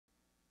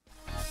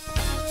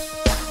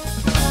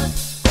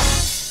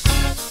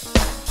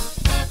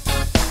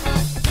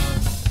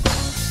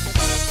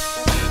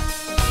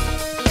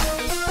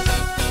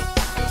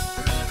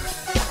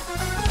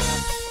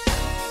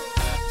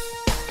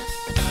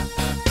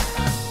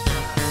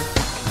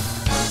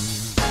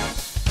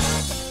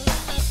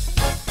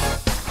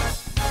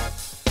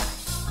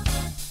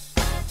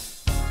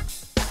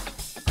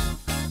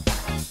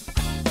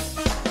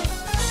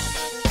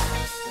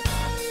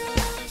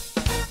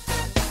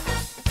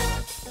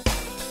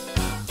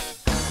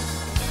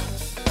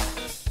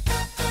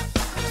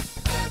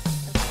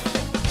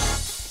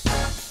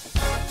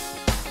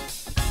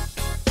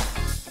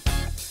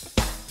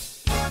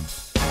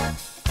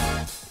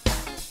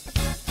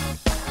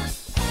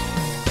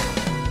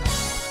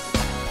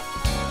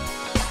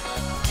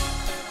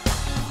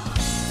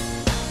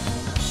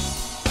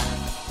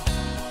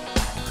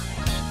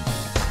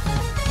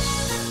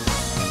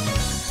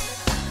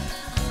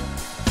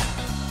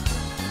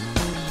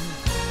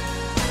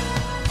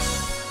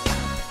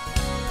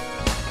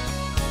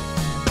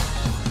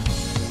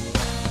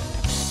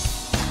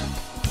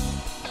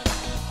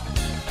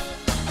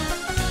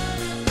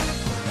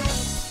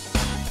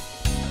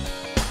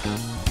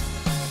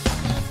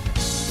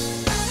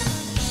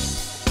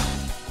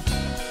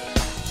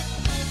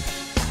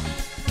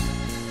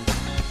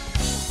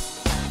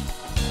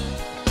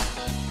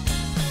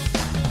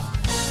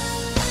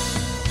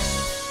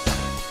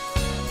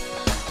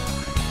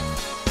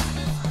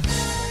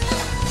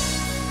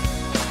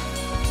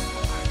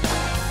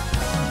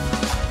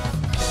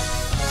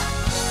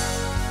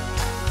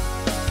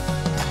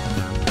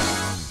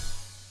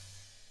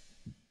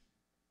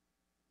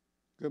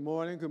Good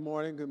morning, good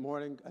morning, good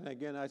morning. And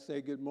again, I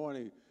say good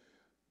morning.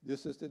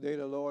 This is the day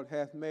the Lord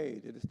hath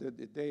made. It is the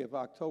day of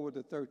October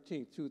the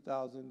 13th,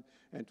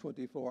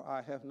 2024.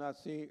 I have not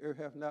seen or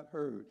have not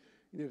heard.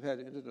 You have had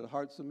to enter the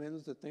hearts of men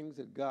the things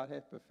that God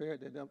hath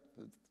prepared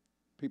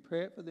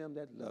for them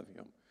that love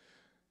him.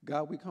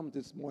 God, we come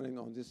this morning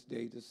on this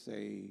day to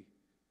say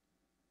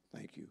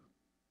thank you.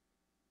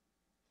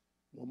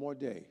 One more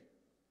day,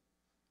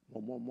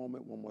 one more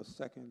moment, one more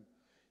second.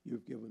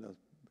 You've given us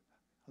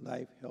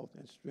life, health,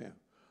 and strength.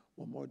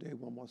 One more day,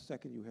 one more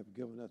second, you have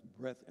given us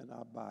breath in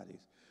our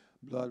bodies,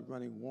 blood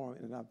running warm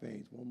in our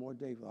veins. One more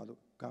day, Father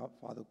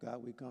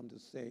God, we come to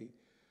say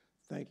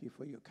thank you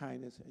for your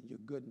kindness and your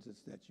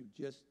goodness that you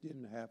just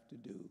didn't have to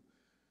do,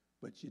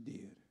 but you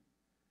did.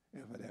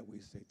 And for that,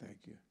 we say thank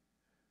you.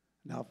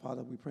 Now,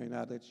 Father, we pray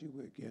now that you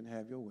would again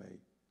have your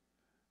way,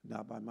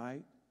 not by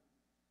might,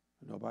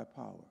 nor by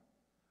power,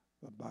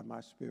 but by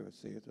my spirit,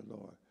 saith the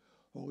Lord.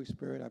 Holy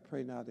Spirit, I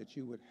pray now that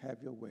you would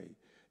have your way,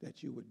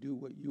 that you would do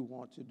what you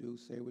want to do,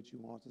 say what you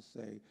want to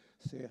say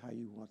it how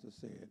you want to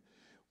say it.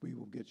 We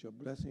will get your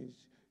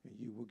blessings, and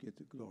you will get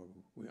the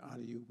glory. We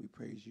honor you, we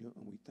praise you,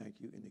 and we thank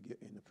you.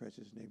 In the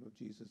precious name of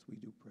Jesus, we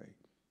do pray.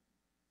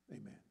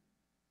 Amen.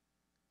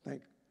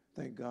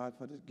 Thank God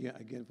for this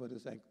again for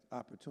this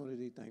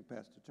opportunity. Thank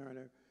Pastor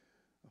Turner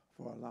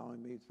for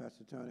allowing me,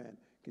 Pastor Turner, and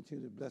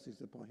continue the blessings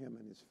upon him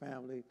and his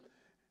family.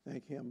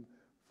 Thank him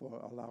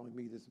for allowing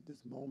me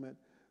this moment.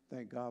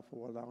 Thank God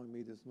for allowing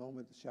me this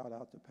moment. Shout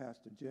out to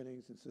Pastor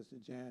Jennings and Sister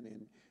Jan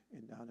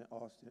in down in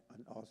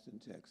Austin,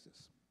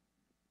 Texas.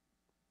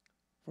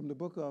 From the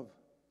book of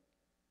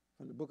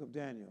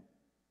Daniel,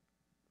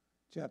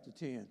 chapter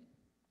 10,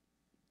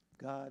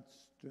 God's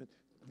strength,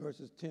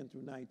 verses 10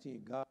 through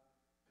 19. God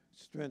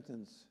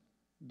strengthens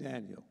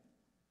Daniel.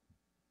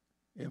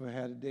 Ever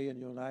had a day in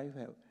your life?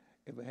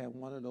 Ever had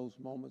one of those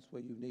moments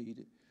where you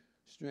needed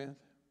strength?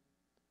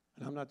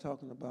 And I'm not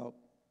talking about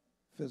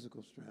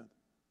physical strength.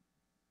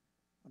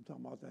 I'm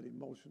talking about that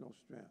emotional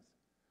strength,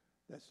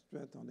 that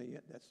strength on the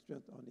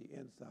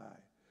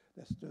inside,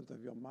 that strength of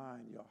your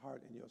mind, your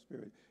heart, and your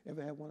spirit.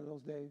 Ever had one of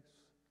those days?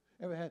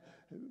 Ever had,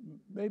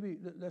 maybe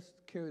let's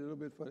carry it a little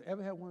bit further.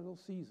 Ever had one of those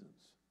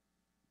seasons?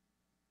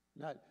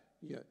 Not,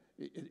 yeah,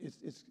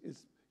 it's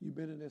you've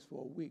been in this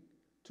for a week,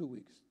 2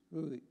 weeks,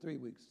 3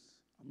 weeks,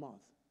 a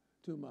month,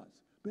 2 months.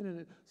 Been in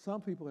it.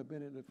 Some people have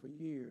been in it for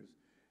years,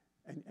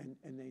 and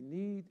they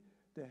need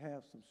to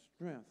have some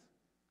strength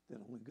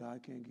that only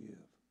God can give.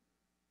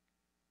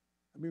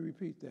 Let me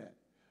repeat that.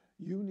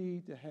 You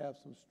need to have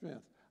some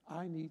strength.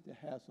 I need to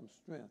have some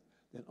strength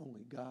that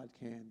only God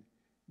can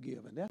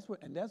give. And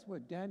that's where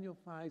Daniel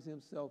finds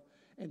himself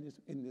in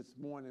this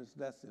morning's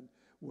lesson,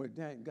 where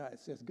God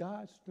says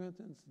God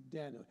strengthens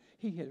Daniel.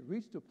 He had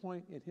reached a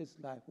point in his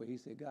life where he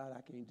said, God, I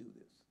can't do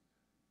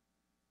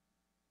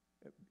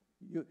this.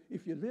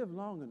 If you live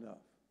long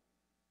enough,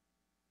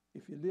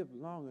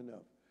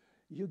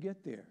 you'll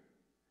get there.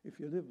 If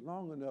you live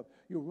long enough,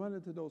 you'll run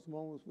into those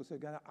moments where you say,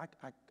 God,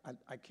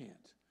 I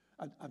can't.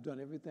 I've done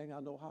everything I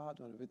know how. I've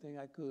done everything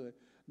I could.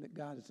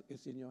 God,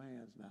 it's in your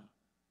hands now.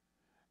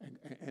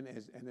 And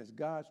as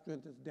God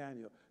strengthens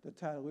Daniel, the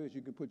title is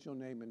you can put your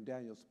name in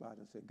Daniel's spot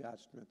and say, God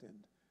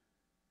strengthened,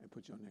 and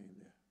put your name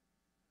there.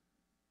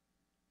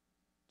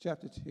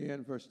 Chapter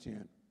 10, verse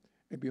 10.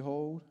 And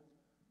behold,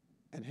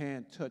 an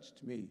hand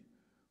touched me,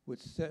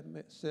 which set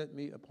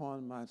me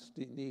upon my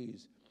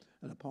knees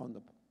and upon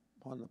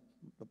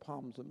the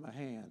palms of my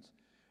hands,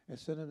 and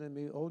said unto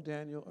me, O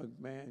Daniel,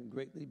 a man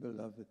greatly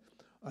beloved,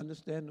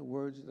 understand the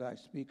words that I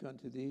speak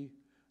unto thee.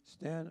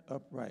 Stand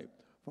upright,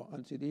 for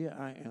unto thee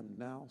I am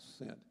now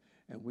sent.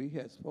 And we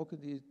had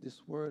spoken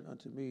this word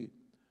unto me,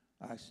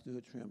 I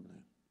stood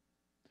trembling.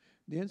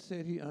 Then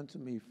said he unto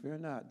me, Fear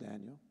not,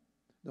 Daniel,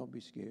 don't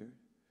be scared.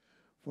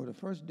 For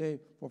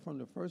from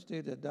the first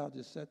day that thou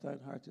didst set thine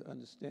heart to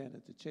understand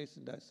and to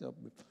chasten thyself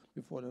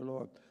before the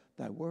Lord,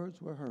 thy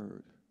words were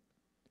heard,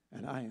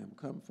 and I am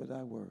come for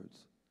thy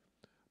words.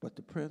 But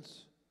the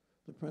prince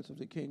of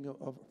the king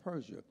of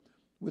Persia,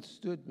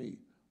 withstood me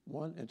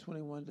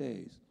 21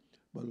 days.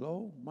 But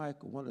lo,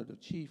 Michael, one of the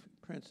chief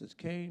princes,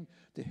 came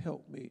to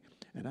help me,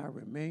 and I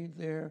remained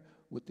there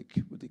with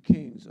the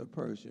kings of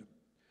Persia.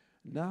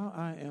 Now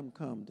I am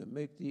come to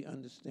make thee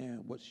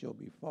understand what shall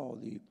befall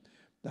thee,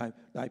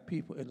 thy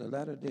people in the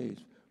latter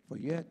days, for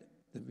yet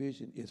the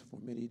vision is for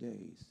many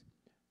days.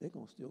 They're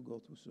going to still go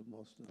through some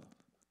more stuff.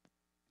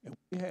 And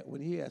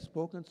when he had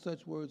spoken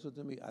such words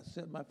unto me, I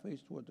set my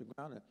face toward the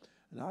ground,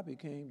 and I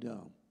became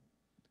dumb.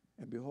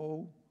 And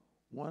behold,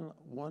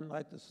 one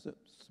like the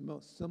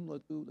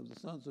similitude of the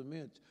sons of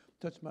men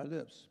touched my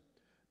lips.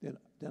 Then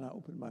I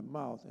opened my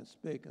mouth and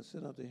spake and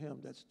said unto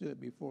him that stood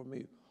before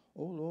me,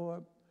 O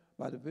Lord,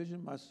 by the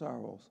vision my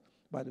sorrows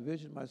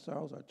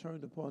are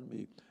turned upon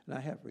me, and I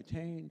have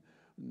retained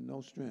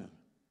no strength.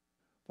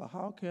 For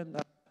how can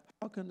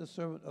the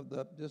servant of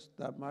this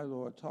my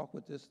Lord talk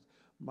with this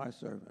my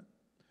servant?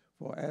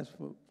 For as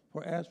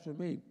for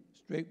me,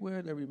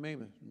 straightway there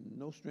remaineth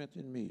no strength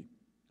in me.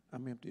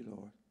 I'm empty,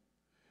 Lord.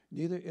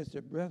 Neither is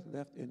there breath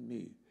left in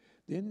me.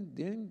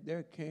 Then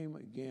there came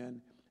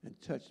again and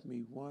touched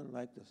me, one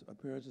like the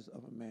appearances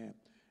of a man,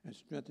 and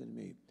strengthened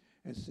me,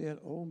 and said,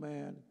 O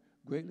man,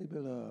 greatly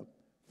beloved,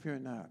 fear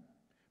not.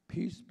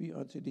 Peace be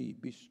unto thee.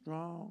 Be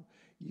strong,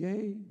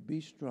 yea,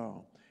 be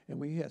strong. And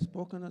when he had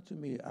spoken unto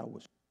me, I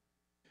was,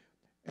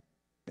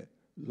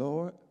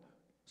 Lord,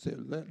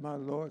 said, let my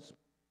Lord,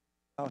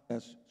 thou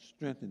hast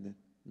strengthened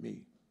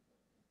me.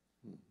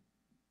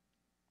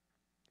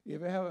 You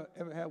ever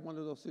have one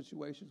of those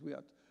situations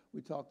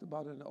we talked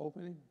about in the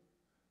opening?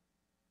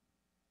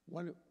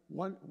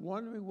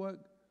 Wondering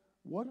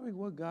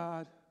what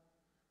God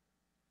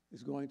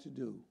is going to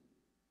do.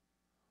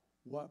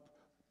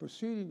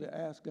 Proceeding to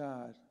ask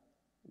God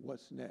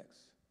what's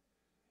next.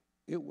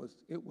 It was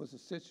a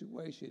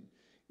situation.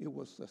 It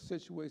was a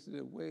situation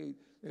that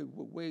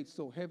weighed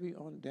so heavy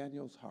on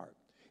Daniel's heart.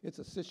 It's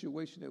a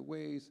situation that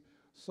weighs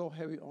so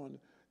heavy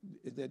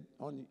it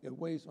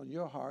weighs on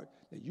your heart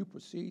that you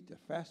proceed to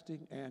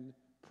fasting and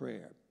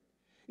prayer.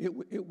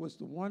 It was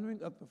the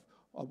wondering of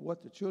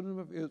what the children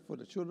of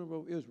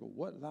Israel,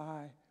 what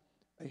lie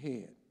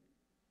ahead.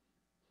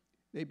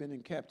 They've been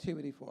in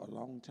captivity for a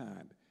long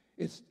time.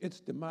 It's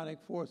demonic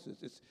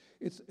forces.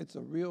 It's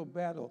a real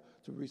battle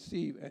to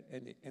receive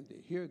and to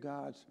hear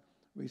God's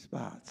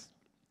response.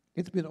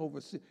 It's been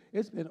over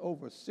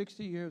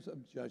 60 years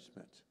of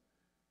judgment.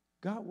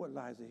 God, what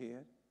lies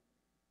ahead?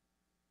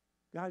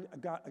 God,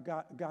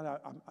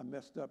 I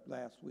messed up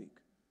last week,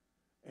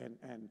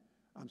 and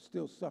I'm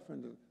still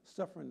suffering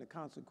the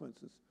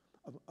consequences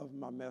of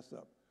my mess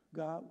up.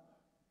 God,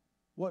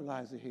 what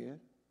lies ahead?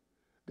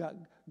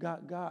 God,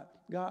 I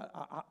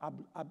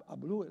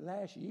blew it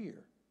last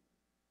year.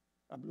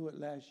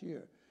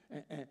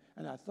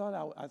 And I thought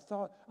I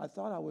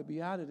would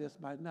be out of this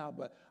by now,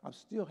 but I'm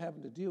still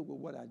having to deal with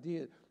what I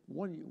did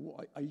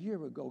a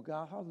year ago.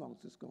 God, how long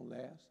is this going to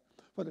last?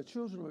 For the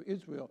children of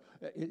Israel,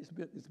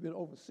 it's been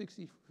over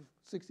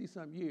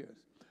 60-some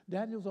years.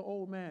 Daniel's an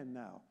old man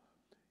now.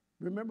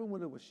 Remember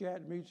when it was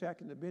Shadrach,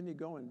 Meshach, and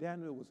Abednego, and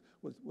Daniel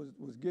was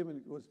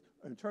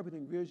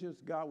interpreting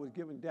visions. God was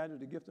giving Daniel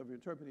the gift of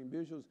interpreting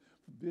visions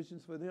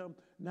for them.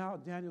 Now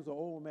Daniel's an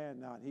old man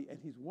now, and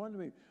he's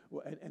wondering.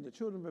 And the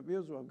children of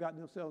Israel have gotten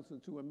themselves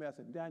into a mess,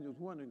 and Daniel's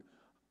wondering,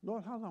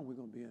 Lord, how long are we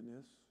going to be in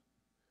this?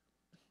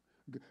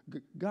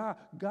 God,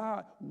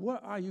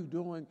 what are you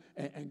doing?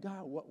 And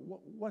God,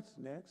 what's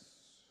next?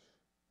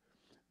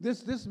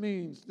 This lesson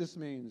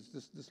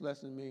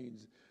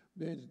means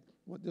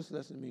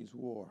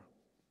war.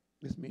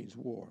 This means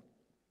war.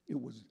 It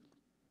was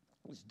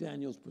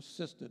Daniel's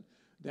persistent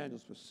and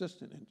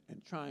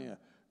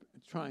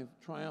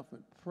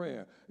triumphant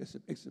prayer. It's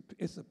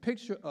a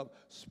picture of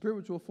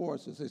spiritual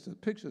forces. It's a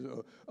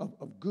picture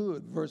of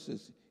good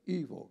versus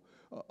evil,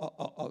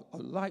 a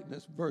light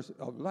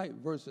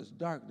versus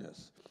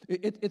darkness.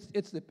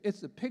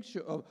 It's a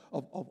picture of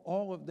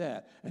all of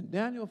that. And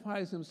Daniel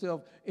finds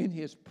himself in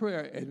his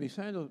prayer, and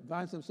Daniel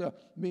finds himself,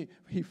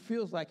 he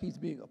feels like he's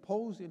being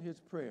opposed in his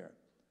prayer.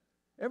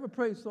 Ever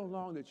prayed so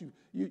long that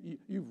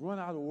you've run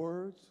out of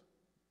words?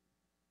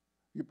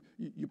 You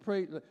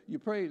prayed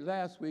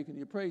last week, and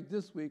you prayed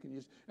this week, and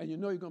you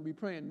know you're going to be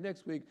praying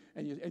next week,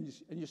 and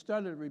you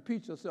started to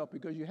repeat yourself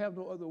because you have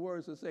no other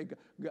words to say,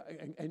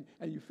 and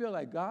you feel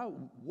like,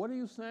 God, what are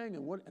you saying,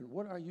 and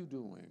what are you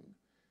doing?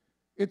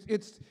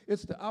 It's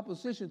the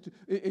opposition to.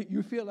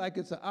 You feel like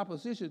it's an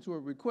opposition to a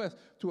request,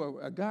 to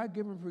a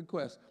God-given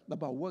request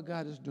about what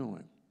God is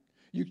doing.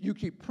 You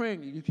keep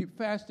praying, you keep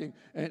fasting,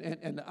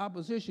 and the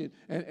opposition,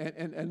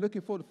 and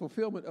looking for the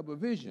fulfillment of a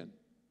vision,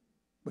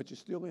 but you're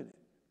still in it.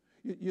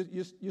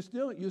 You're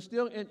still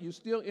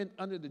in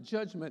under the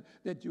judgment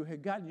that you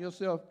had gotten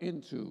yourself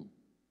into.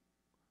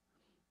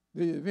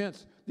 The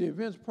events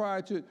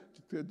prior to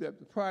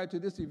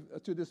this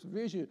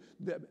vision,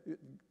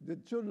 the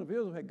children of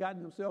Israel had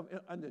gotten themselves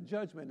under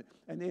judgment,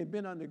 and they had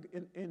been under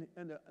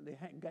the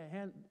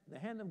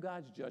hand of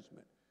God's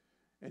judgment.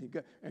 And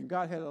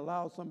God had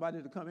allowed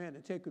somebody to come in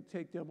and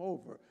take them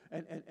over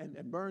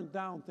and burn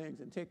down things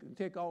and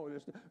take all of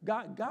this.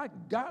 God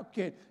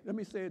can, let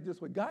me say it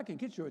this way, God can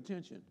get your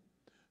attention.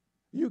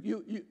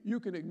 You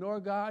can ignore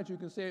God, you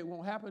can say it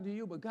won't happen to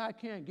you, but God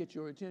can get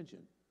your attention.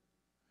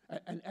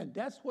 And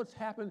that's what's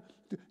happened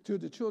to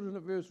the children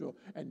of Israel.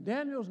 And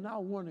Daniel's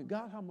now wondering,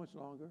 God, how much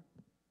longer?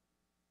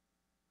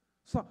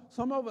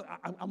 Some of us,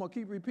 I'm going to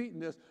keep repeating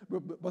this,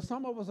 but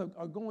some of us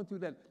are going through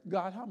that,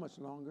 God, how much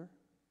longer?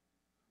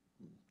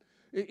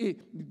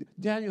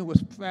 Daniel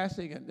was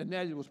fasting, and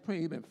Daniel was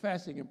praying. He'd been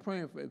fasting and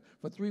praying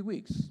for 3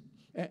 weeks.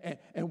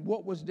 And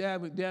what was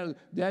Daniel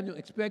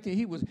expecting?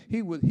 He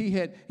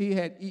had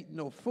eaten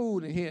no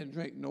food, and he had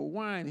drank no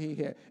wine. He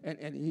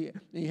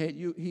had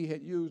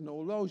used no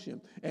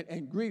lotion.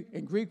 And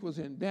Greek was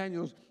in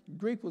Daniel's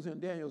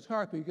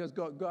heart, because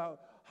God,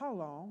 how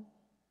long?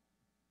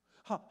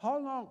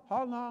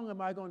 How long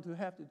am I going to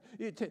have to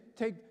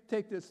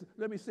take this?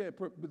 Let me say it,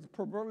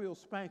 proverbial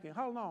spanking.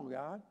 How long,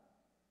 God?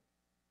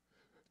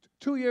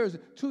 2 years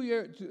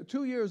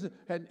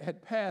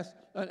had passed,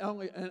 and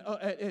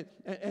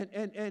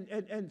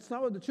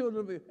some of the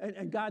children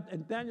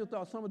and Daniel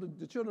thought some of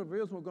the children of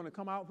Israel were going to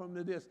come out from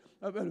this,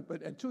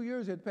 and 2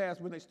 years had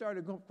passed when they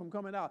started from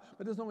coming out.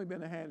 But there's only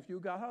been a handful.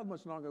 God, how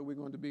much longer are we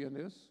going to be in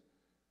this?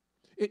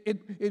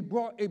 It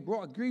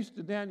brought grief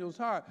to Daniel's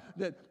heart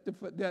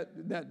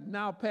that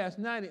now past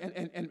 90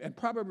 and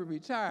probably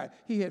retired.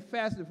 He had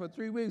fasted for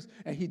 3 weeks,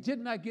 and he did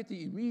not get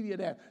the immediate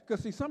answer.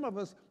 Because see, some of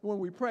us, when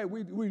we pray,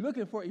 we're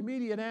looking for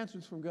immediate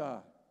answers from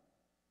God.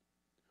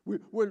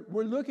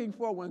 We're looking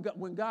for when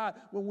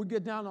we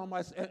get down on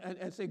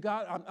and say,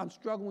 God, I'm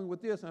struggling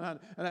with this, and I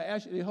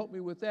ask you to help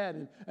me with that,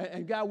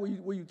 and God,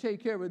 will you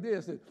take care of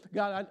this? And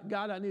God,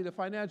 I need a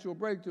financial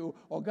breakthrough,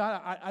 or God,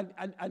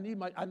 I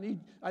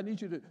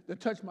need you to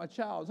touch my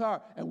child's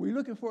heart, and we're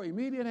looking for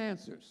immediate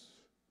answers.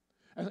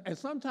 And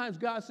sometimes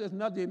God says,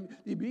 no, the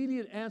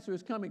immediate answer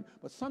is coming,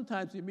 but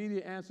sometimes the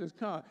immediate answer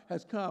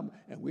has come,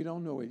 and we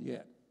don't know it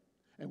yet,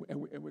 and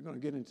we're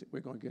going to get into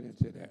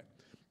that.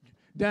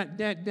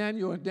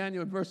 Daniel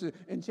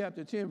in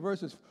chapter 10,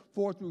 verses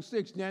 4 through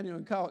 6, Daniel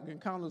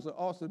encounters an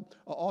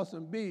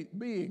awesome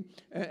being.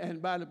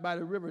 And by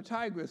the river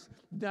Tigris,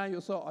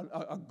 Daniel saw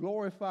a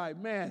glorified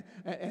man.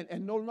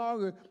 And no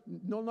longer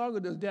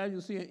does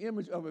Daniel see an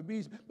image of a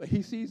beast, but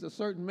he sees a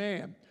certain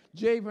man.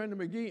 J. Vernon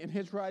McGee, in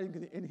his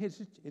writing, in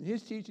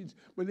his teachings,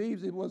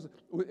 believes it was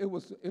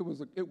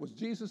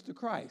Jesus the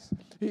Christ.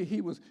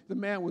 The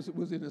man was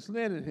in his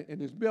linen,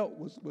 and his belt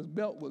was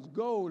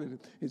gold, and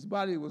his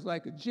body was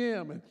like a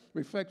gem, and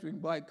reflecting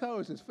bright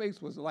colors. His face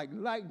was like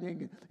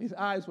lightning, and his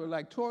eyes were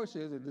like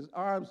torches, and his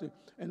arms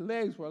and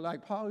legs were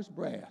like polished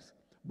brass.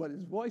 But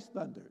his voice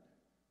thundered.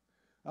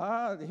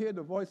 To hear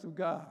the voice of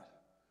God.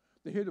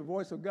 To hear the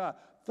voice of God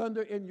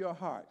thunder in your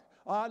heart.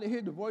 To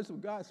hear the voice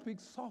of God speak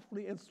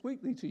softly and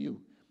sweetly to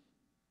you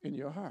in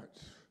your heart.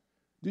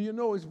 Do you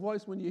know his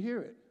voice when you hear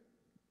it?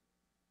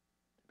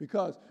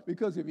 Because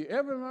if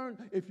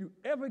you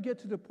ever get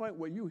to the point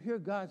where you hear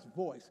God's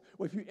voice,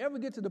 or if you ever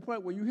get to the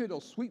point where you hear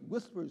those sweet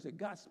whispers that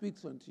God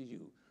speaks unto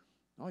you,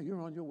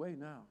 you're on your way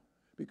now.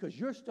 Because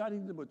you're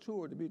starting to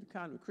mature to be the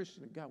kind of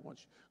Christian that God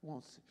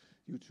wants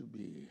you to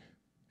be.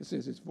 It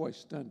says his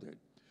voice thundered.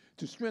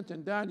 To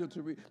strengthen Daniel,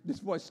 this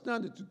voice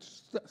thundered to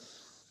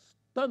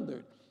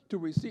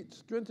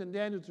strengthen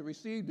Daniel to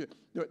receive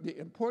the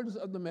importance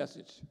of the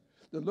message.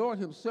 The Lord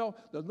himself,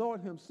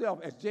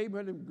 as J.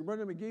 Vernon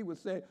McGee would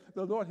say,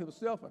 the Lord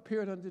himself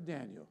appeared unto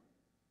Daniel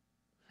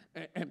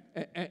and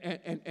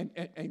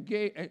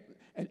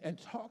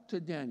talked to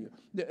Daniel.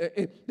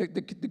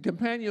 The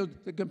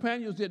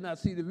companions did not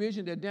see the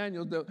vision that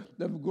Daniel,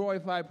 the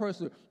glorified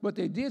person, but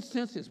they did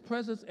sense his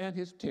presence and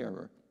his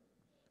terror.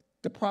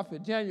 The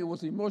prophet Daniel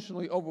was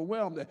emotionally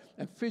overwhelmed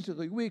and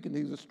physically weak, and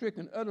he was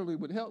stricken utterly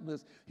with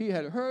helplessness. He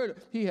had heard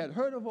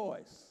a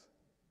voice.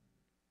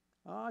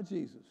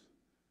 Jesus.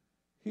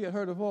 He had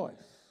heard a voice.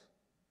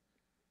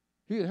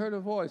 He had heard a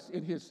voice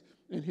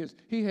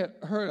he had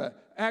heard an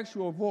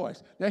actual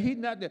voice. Now he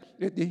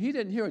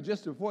didn't hear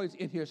just a voice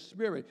in his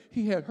spirit.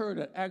 He had heard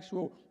an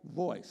actual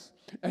voice.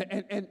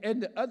 And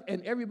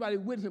everybody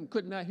with him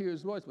could not hear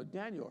his voice, but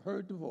Daniel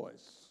heard the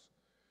voice.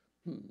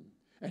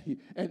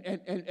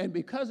 And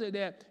because of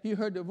that, he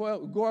heard the voice,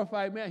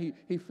 glorified man.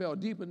 He fell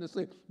deep into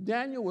sleep.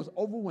 Daniel was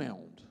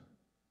overwhelmed,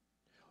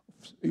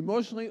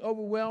 emotionally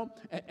overwhelmed,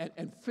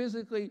 and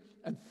physically.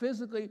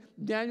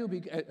 Daniel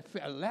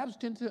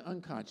lapsed into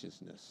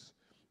unconsciousness.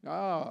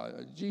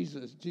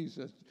 Jesus.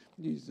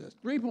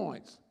 3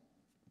 points.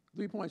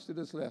 3 points to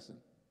this lesson.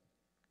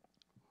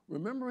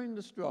 Remembering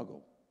the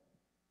struggle,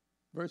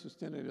 verses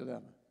 10 and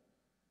 11.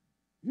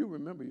 You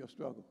remember your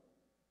struggle.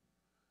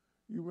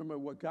 You remember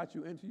what got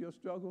you into your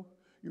struggle.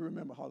 You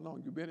remember how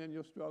long you've been in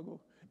your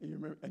struggle, and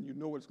you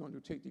know what it's going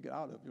to take to get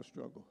out of your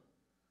struggle.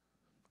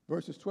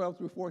 Verses 12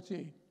 through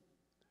 14.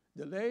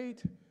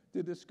 Delayed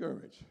to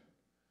discourage.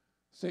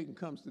 Satan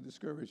comes to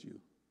discourage you.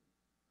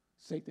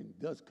 Satan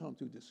does come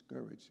to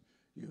discourage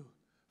you.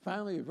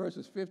 Finally,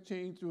 verses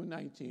 15 through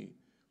 19.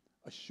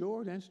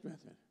 Assured and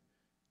strengthened.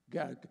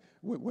 God,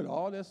 with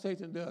all that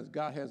Satan does,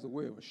 God has a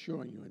way of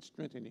assuring you and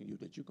strengthening you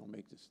that you're going to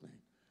make this thing.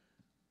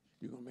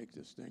 You're going to make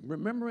this thing.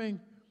 Remembering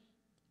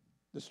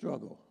the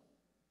struggle.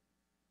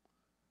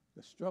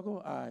 The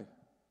struggle I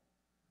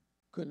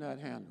could not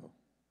handle.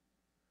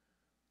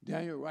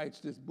 Daniel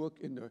writes this book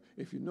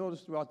if you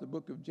notice throughout the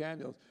book of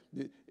Daniel,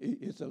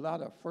 it's a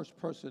lot of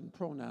first-person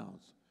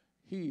pronouns.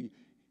 He,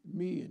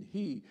 me, and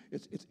he.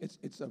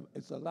 It's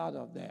a lot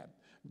of that.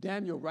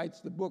 Daniel writes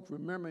the book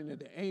remembering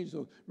that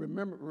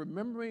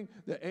remembering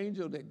the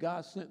angel that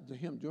God sent to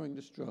him during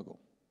the struggle.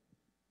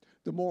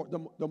 The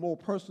more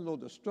personal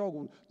the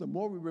struggle, the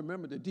more we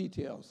remember the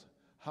details,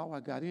 how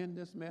I got in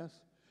this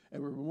mess,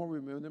 and the more we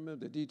remember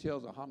the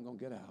details of how I'm going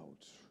to get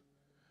out.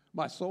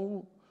 My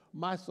soul,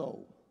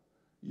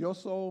 your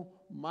soul,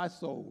 my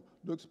soul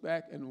looks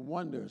back and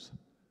wonders,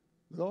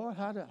 Lord,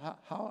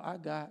 how I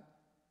got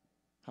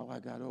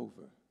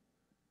over.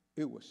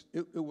 It was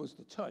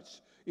the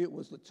touch. It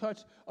was the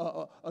touch.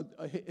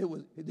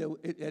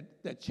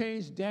 That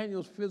changed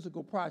Daniel's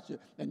physical posture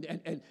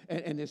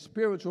and his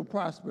spiritual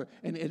prosper.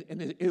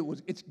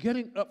 It's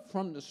getting up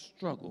from the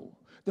struggle.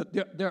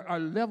 There are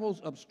levels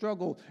of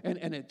struggle,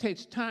 and it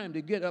takes time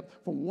to get up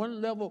from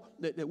one level.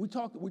 That we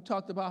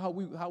talked about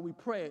how we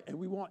pray, and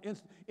we want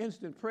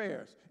instant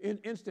prayers,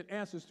 instant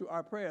answers to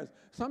our prayers.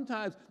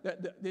 Sometimes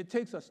it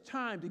takes us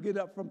time to get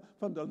up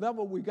from the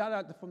level we got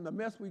out, from the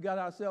mess we got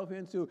ourselves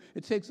into.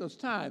 It takes us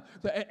time.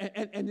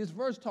 And this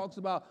verse talks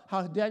about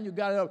how Daniel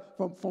got up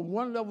from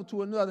one level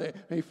to another,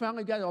 and he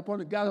finally got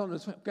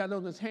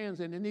on his hands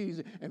and his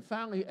knees, and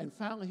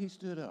finally he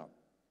stood up.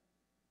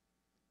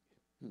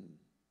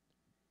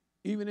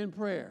 Even in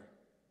prayer,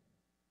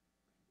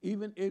 it's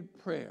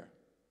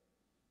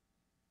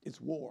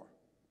war.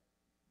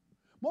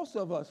 Most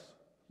of us,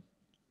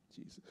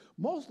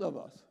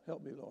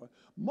 help me, Lord.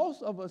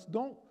 Most of us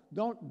don't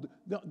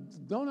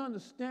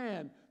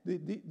understand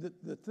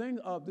the thing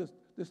of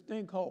this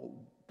thing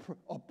called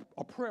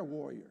a prayer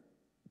warrior.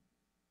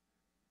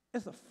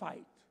 It's a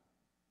fight.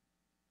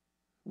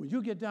 When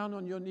you get down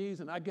on your knees,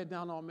 and I get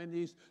down on my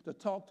knees to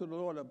talk to the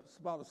Lord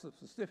about a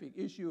specific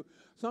issue,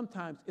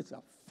 sometimes it's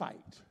a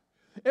fight.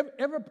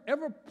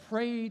 Ever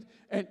prayed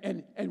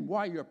and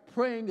while you're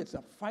praying, it's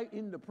a fight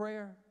in the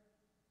prayer?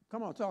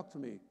 Come on, talk to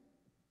me.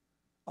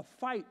 A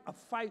fight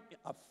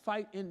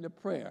in the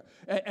prayer.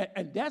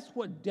 And that's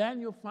what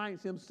Daniel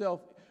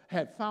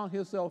had found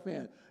himself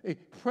in.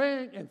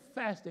 Praying and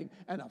fasting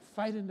and a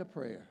fight in the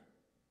prayer.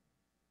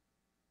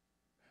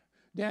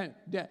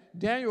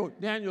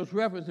 Daniel's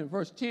reference in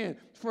verse 10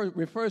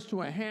 refers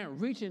to a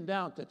hand reaching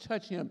down to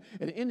touch him.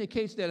 It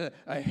indicates that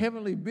a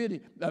heavenly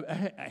being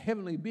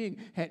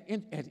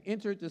had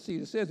entered the sea.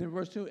 It says in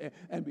verse 2,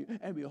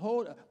 and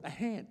behold, a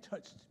hand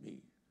touched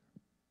me.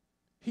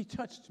 He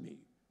touched me.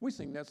 We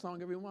sing that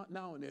song every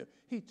now and then.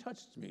 He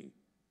touched me.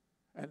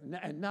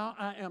 And now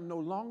I am no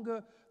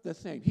longer the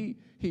same.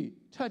 He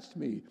touched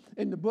me.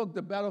 In the book,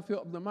 The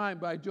Battlefield of the Mind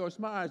by Joyce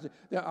Myers,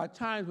 there are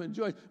times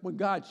when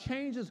God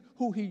changes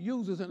who he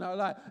uses in our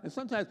life. And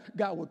sometimes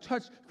God will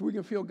touch, we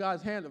can feel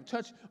God's hand of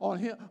touch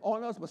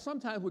on us, but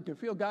sometimes we can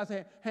feel God's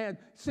hand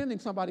sending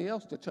somebody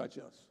else to touch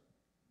us.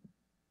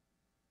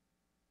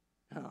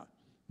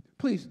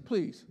 Please,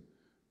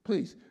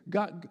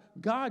 God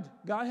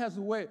has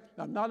a way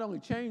of not only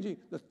changing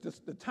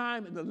the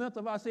time and the length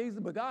of our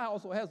season, but God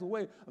also has a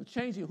way of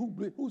changing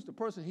who's the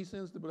person he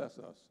sends to bless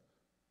us.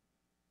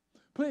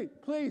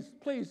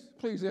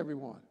 Please,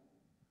 everyone,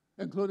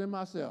 including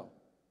myself.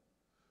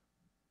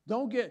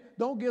 Don't get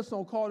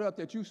so caught up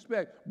that you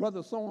expect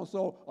brother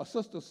so-and-so or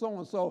sister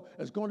so-and-so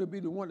is going to be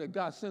the one that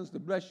God sends to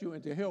bless you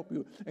and to help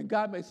you. And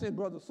God may send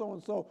brother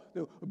so-and-so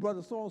who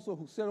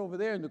sit over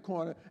there in the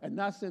corner, and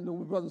not send the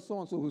brother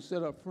so-and-so who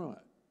sit up front.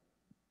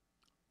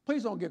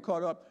 Please don't get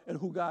caught up in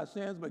who God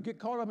sends, but get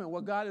caught up in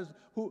what God is,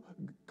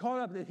 caught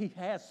up that he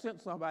has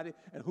sent somebody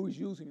and who he's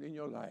using in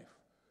your life.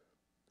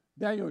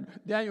 Daniel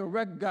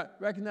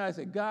recognized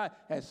that God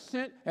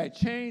had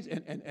changed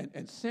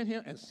and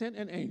sent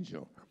an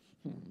angel.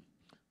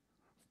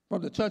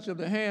 From the touch of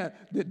the hand,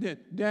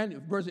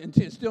 Daniel,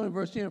 still in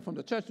verse 10, from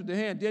the touch of the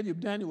hand,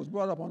 Daniel was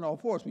brought up on all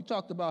fours. We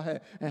talked about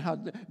how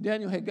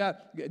Daniel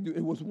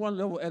it was one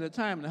level at a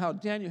time, and how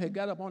Daniel had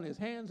got up on his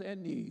hands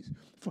and knees.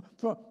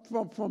 From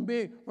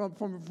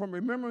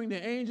remembering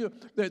the angel,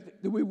 there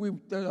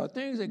are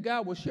things that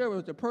God will share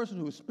with the person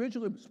who is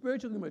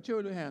spiritually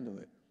mature to handle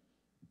it.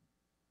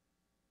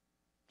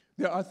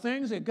 There are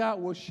things that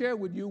God will share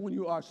with you when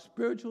you are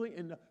spiritually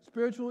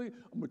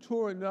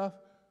mature enough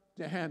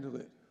to handle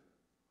it.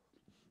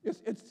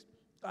 It's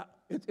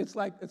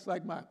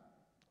like my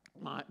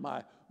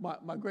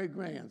great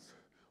grands.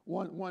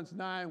 One's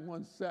 9,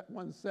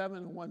 one's 7,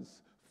 and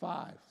one's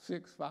 5,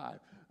 6, 5.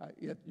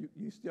 Yet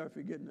you start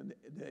forgetting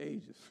the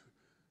ages.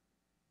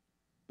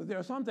 But there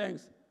are some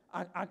things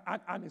I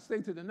can say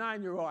to the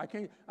 9-year-old.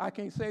 I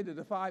can't say to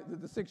the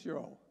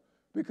 6-year-old,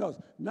 because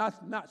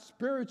not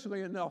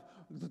spiritually enough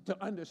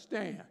to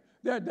understand.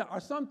 There are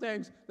some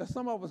things that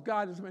some of us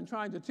God has been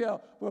trying to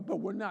tell,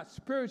 but we're not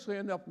spiritually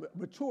enough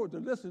mature to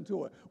listen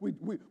to it.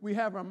 We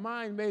have our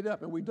mind made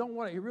up, and we don't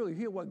want to really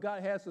hear what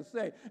God has to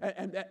say.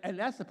 And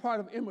that's a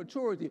part of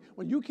immaturity.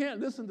 When you can't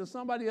listen to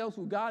somebody else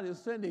who God is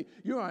sending,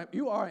 you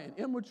are an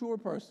immature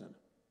person.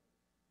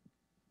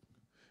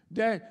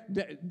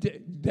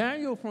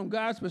 Daniel, from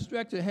God's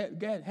perspective,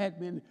 had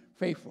been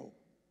faithful.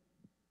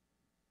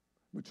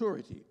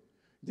 Maturity.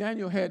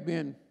 Daniel had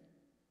been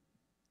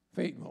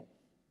faithful.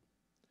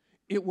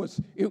 It was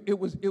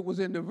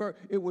in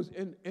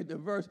the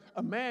verse,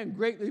 a man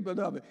greatly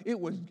beloved. It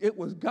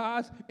was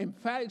God's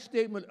emphatic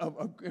statement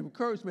of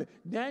encouragement.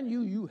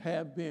 Daniel, you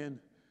have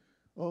been,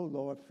 oh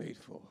Lord,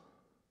 faithful.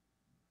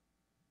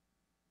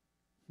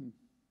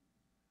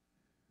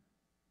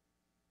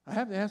 I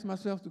have to ask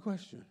myself the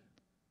question.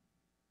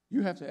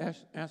 You have to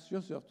ask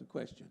yourself the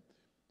question.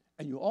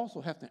 And you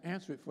also have to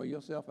answer it for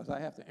yourself, as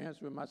I have to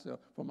answer it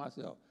for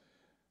myself.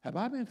 Have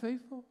I been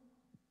faithful?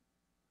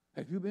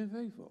 Have you been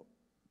faithful?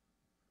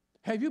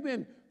 Have you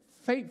been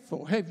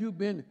faithful? Have you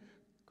been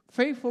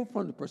Faithful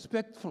from the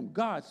perspective, from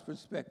God's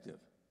perspective,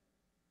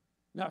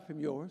 not from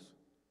yours,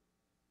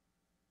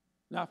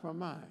 not from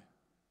mine.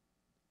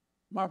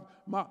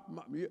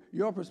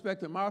 Your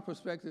perspective, my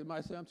perspective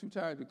might say, I'm too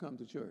tired to come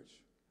to church.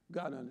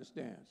 God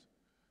understands.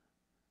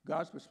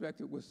 God's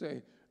perspective would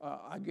say,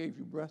 I gave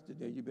you breath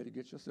today, you better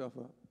get yourself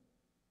up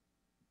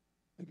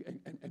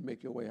and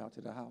make your way out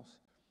to the house.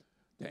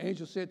 The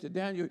angel said to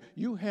Daniel,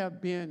 you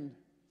have been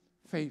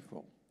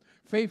faithful.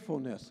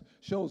 Faithfulness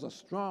shows a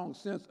strong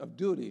sense of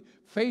duty.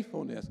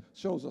 Faithfulness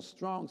shows a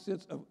strong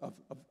sense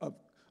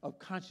of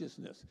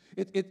consciousness.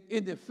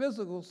 In the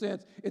physical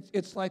sense,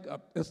 it's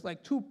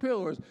like two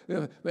pillars,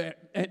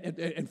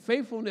 and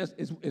faithfulness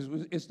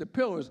is the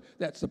pillars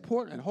that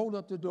support and hold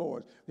up the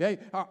doors.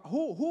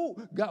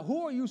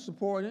 Who are you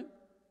supporting?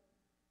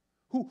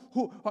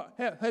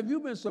 Have you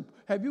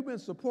been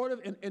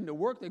supportive in the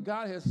work that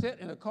God has set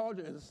and called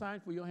you and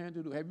assigned for your hand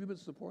to do? Have you been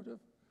supportive?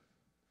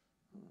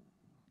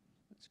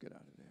 Let's get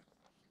out of there.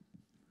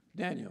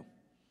 Daniel,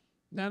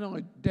 not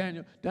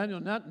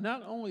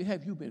only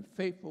have you been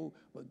faithful,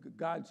 but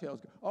God tells,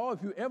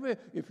 if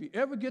you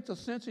ever get the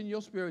sense in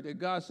your spirit that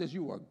God says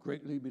you are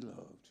greatly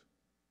beloved.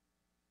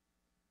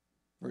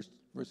 Verse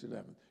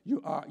 11.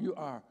 You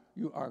are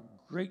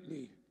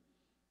greatly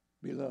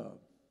beloved.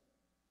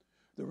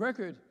 The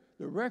record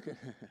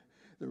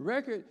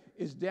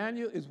is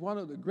Daniel is one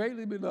of the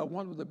greatly beloved,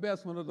 one of the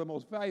best, one of the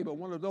most valuable,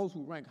 one of those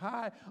who rank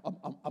high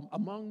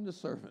among the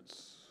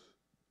servants.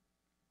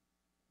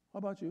 How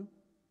about you?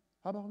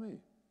 How about me?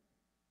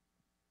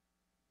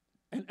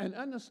 And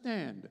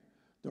understand,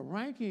 the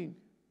ranking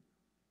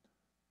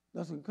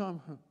doesn't come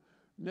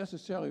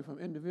necessarily from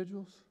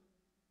individuals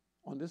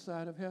on this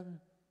side of heaven.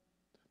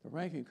 The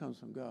ranking comes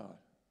from God.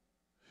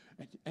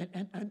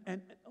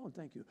 And oh,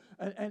 thank you.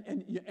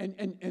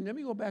 And let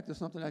me go back to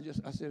something I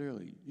said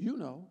earlier. You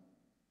know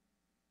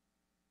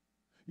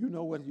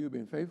whether you've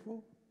been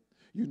faithful.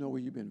 You know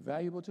whether you've been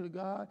valuable to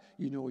God.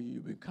 You know whether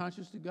you've been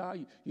conscious to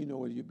God. You know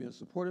whether you've been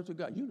supportive to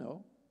God. You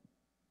know.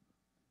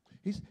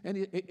 He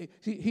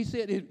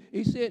said in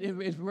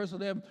verse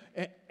 11,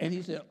 and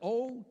he said,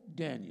 "Oh,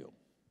 Daniel,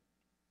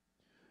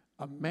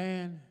 a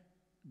man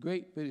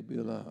greatly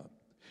beloved.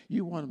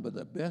 You're one of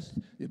the best,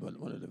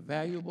 one of the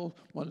valuables,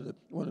 one of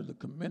the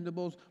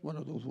commendables, one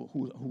of those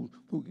who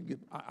can give.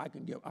 I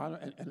can give honor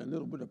and a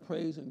little bit of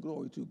praise and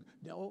glory to.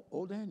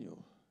 Oh,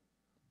 Daniel."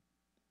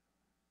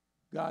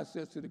 God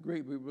says to the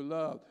greatly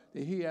beloved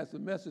that He has a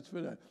message for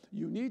them.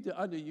 You need to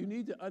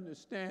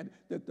understand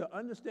that to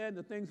understand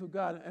the things of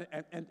God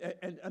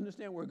and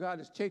understand where God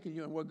is taking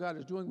you and what God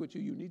is doing with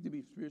you. You need to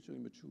be spiritually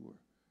mature.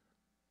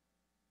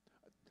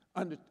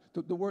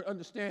 The word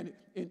understand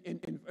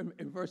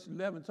in verse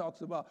 11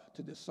 talks about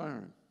to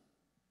discern,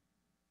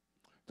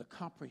 to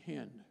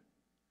comprehend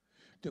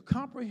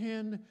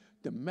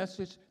the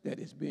message that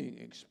is being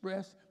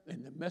expressed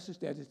and the message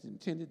that is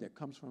intended that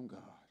comes from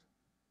God.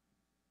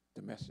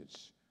 The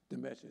message,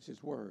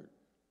 His word.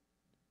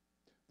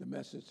 The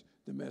message,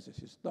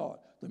 His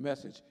thought. The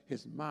message,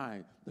 His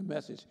mind. The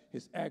message,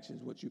 His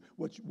actions. What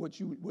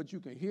you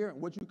can hear and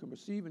what you can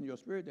perceive in your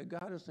spirit that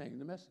God is saying.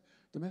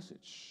 The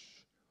message.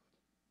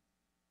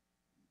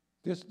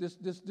 This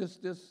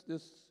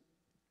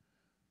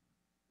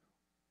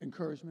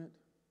encouragement.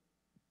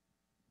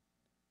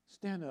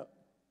 Stand up.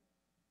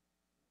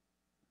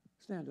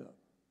 Stand up.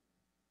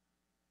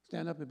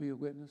 Stand up and be a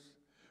witness.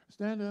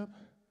 Stand up.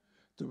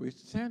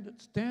 Stand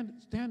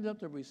up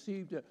to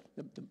receive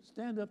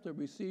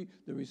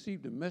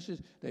the message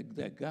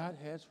that God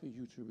has for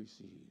you to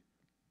receive.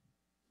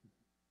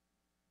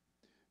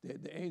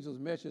 The angel's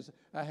message,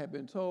 I have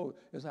been told,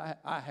 is I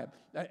have,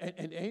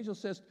 and the angel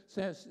says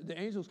the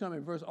angels come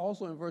in verse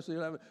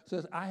 11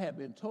 says, I have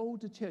been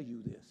told to tell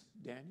you this,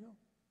 Daniel.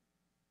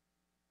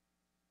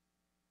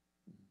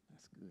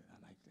 That's good. I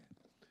like that.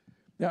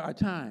 There are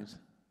times.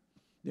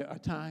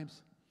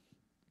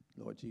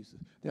 Lord Jesus,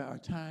 there are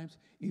times,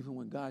 even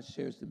when God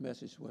shares the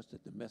message to us,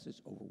 that the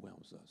message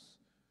overwhelms us.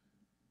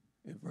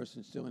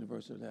 Still in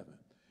verse 11,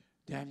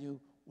 Daniel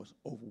was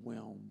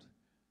overwhelmed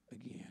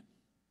again.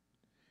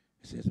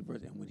 It says in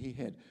verse, and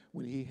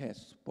when he had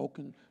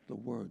spoken the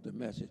word, the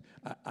message,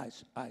 I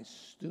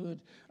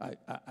stood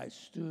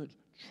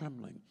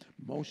trembling,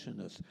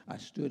 motionless. I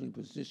stood in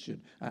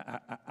position.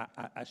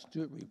 I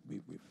stood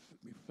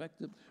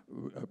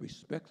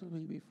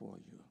respectfully before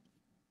you,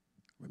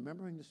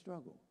 remembering the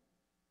struggle.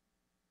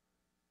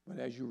 But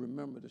as you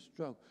remember the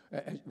struggle,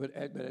 as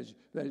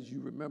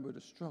you remember the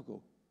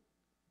struggle,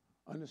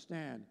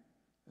 understand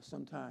that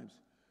sometimes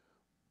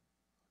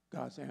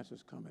God's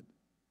answers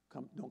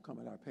don't come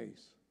at our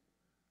pace.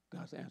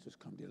 God's answers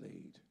come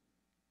delayed.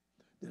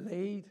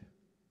 Delayed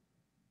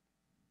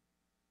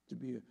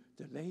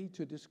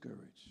to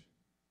discourage.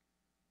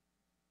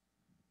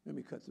 Let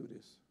me cut through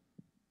this.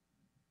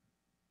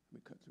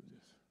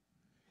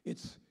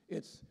 It's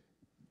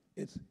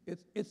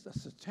a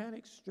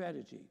satanic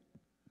strategy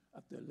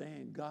of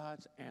delaying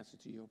God's answer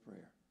to your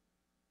prayer.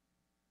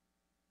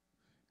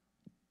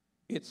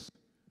 It's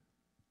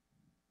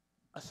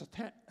a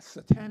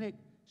satanic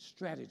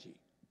strategy.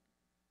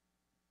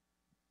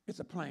 It's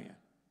a plan.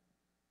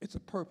 It's a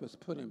purpose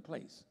put in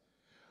place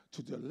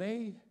to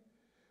delay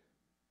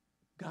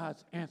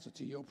God's answer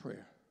to your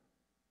prayer.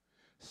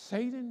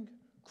 Satan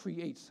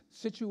creates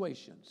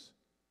situations.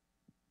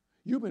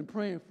 You've been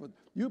praying for,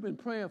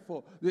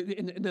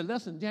 in the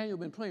lesson, Daniel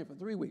been praying for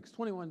 3 weeks,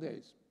 21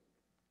 days.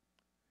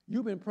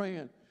 You've been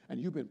praying,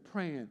 and you've been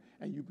praying,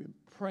 and you've been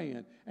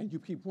praying, and you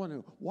keep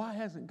wondering, why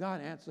hasn't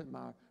God answered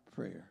my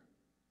prayer?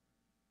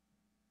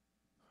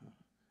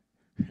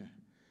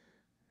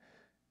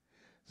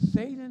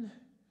 Satan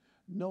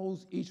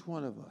knows each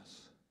one of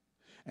us.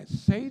 And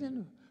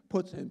Satan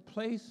puts in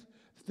place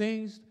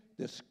things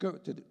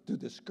to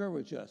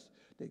discourage us,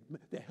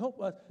 to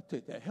help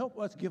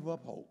us give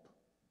up hope.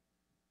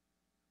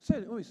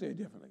 Let me say it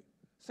differently.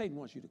 Satan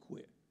wants you to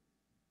quit.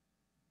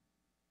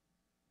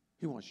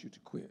 He wants you to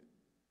quit.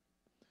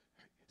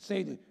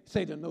 Satan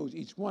knows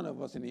each one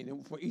of us,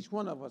 and for each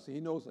one of us, he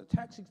knows the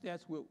tactics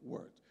that will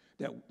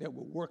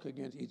work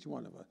against each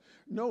one of us.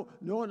 No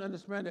one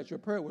understands that your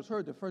prayer was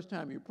heard the first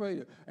time you prayed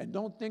it, and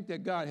don't think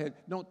that God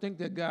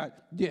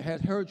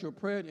had heard your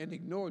prayer and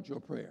ignored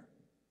your prayer.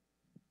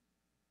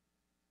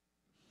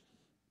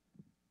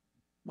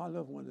 My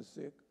loved one is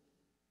sick,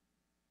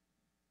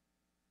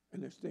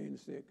 and they're staying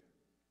sick,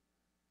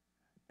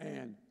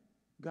 and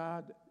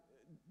God,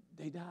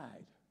 they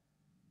died.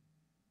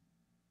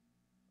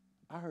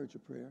 I heard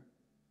your prayer.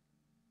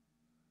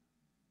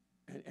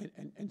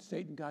 And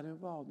Satan got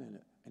involved in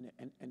it,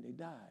 and they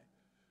died.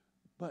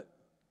 But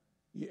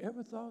you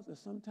ever thought that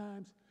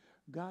sometimes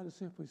God is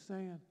simply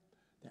saying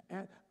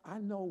that I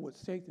know what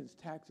Satan's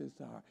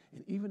tactics are,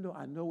 and even though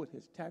I know what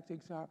his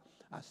tactics are,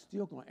 I'm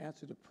still going to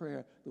answer the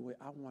prayer the way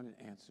I want it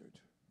answered.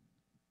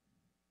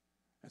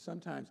 And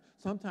sometimes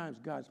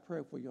God's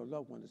prayer for your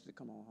loved one is to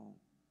come on home.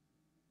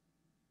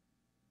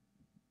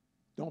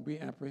 Don't be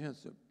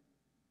apprehensive.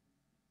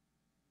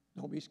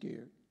 Don't be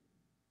scared.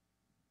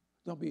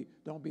 Don't be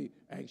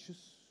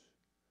anxious.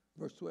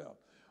 Verse 12,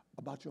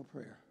 about your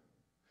prayer.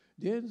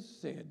 Then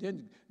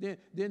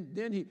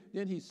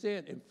he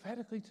said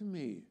emphatically to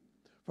me,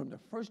 from the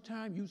first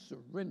time you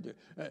surrendered,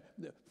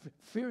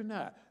 fear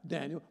not,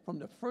 Daniel, from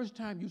the first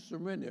time you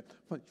surrendered,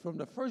 from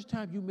the first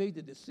time you made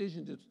the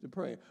decision to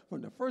pray,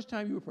 from the first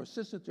time you were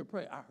persistent to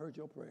pray, I heard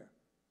your prayer.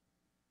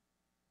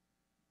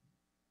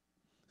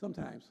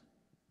 Sometimes,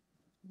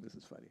 this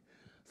is funny,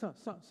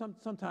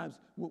 sometimes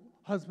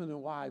husbands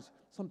and wives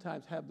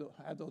sometimes have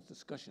those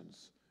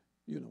discussions.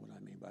 You know what I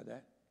mean by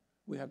that.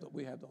 We have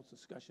those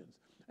discussions,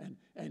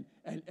 and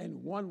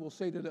one will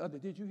say to the other,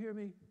 "Did you hear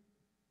me?"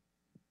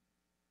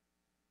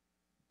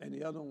 And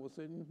the other one will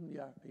say,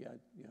 "Yeah,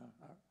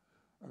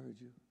 I heard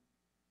you."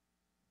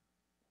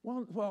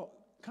 Well,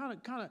 kind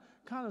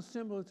of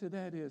similar to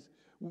that is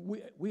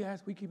we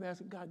keep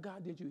asking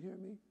God, "Did you hear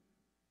me?"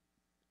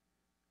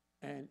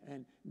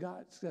 And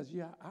God says,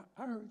 "Yeah,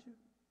 I heard you.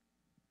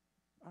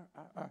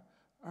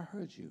 I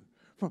heard you."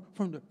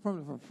 From the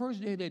first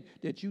day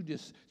that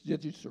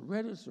you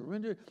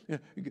surrendered,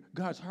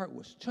 God's heart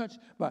was touched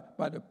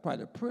by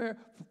the prayer,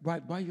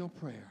 by your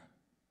prayer.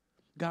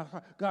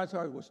 God's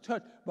heart was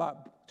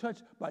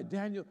touched by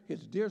Daniel,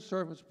 his dear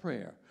servant's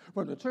prayer.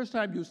 From the first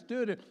time you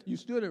stood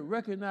and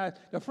recognized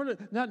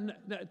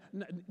that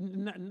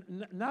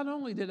not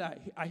only did I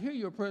hear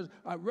your prayers,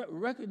 I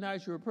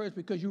recognized your prayers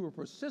because you were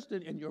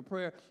persistent in your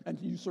prayer and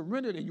you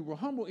surrendered and you were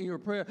humble in your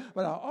prayer.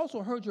 But I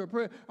also heard your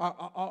prayer. I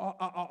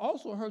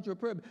also heard your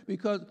prayer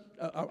because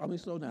let me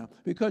slow down.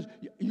 Because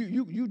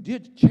you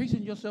did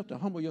chasten yourself to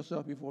humble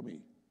yourself before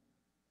me.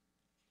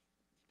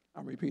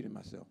 I'm repeating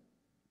myself.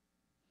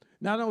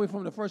 Not only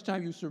from the first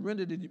time you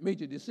surrendered and you made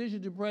your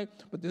decision to pray,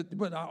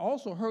 but I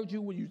also heard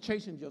you when you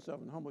chastened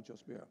yourself and humbled your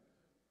spirit.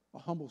 A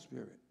humble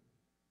spirit.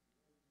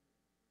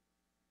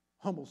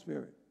 Humble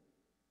spirit.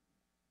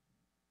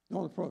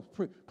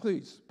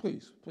 Please.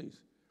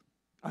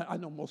 I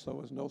know most of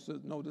us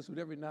know this, but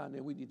every now and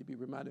then we need to be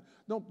reminded.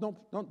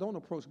 Don't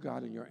approach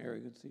God in your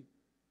arrogancy.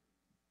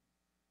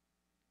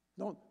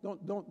 Don't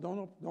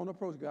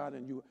approach God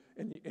in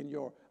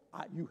your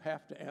you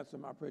have to answer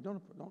my prayer.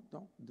 Don't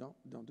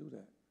do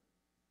that.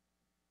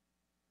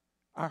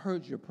 I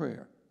heard your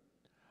prayer.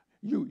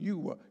 You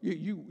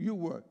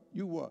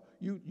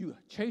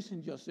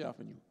chastened yourself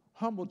and you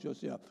humbled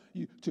yourself.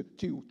 You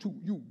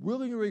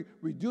willingly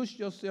reduced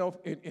yourself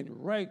in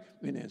rank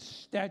and in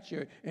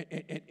stature,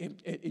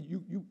 and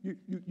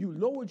you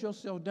lowered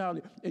yourself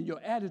down in your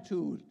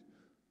attitude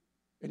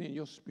and in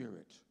your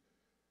spirit.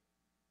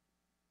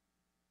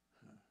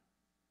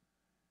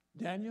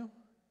 Daniel,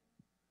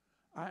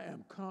 I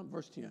am come,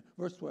 verse 10,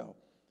 verse 12.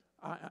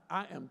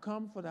 I am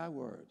come for thy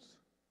words.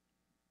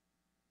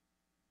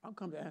 I've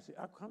come to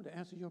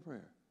answer your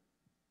prayer.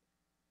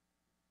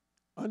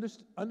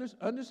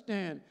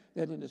 Understand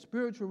that in the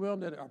spiritual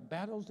realm there are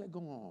battles that go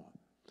on.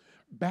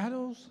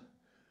 Battles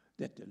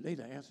that delay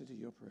the answer to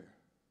your prayer.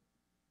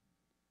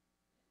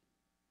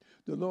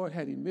 The Lord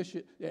had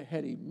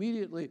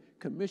immediately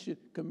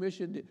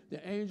commissioned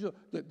the angel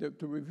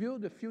to reveal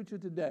the future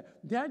to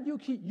that. Daniel,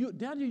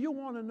 you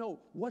want to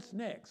know what's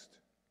next.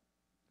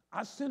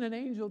 I sent an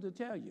angel to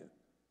tell you.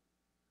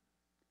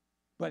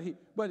 He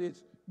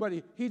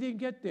didn't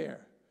get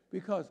there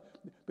because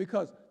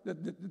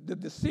the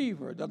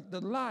deceiver,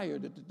 the liar,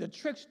 the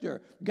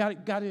trickster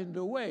got in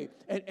the way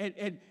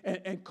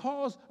and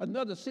caused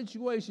another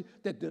situation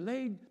that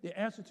delayed the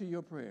answer to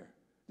your prayer,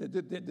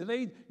 that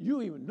delayed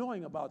you even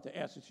knowing about the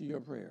answer to your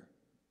prayer.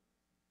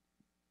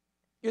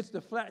 It's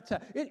the flat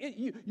tire.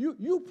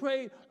 You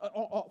prayed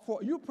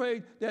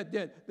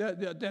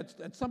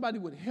that somebody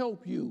would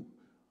help you.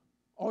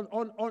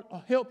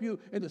 Help you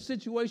in the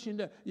situation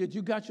that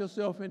you got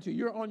yourself into.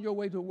 You're on your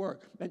way to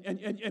work,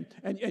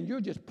 and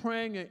you're just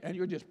praying, and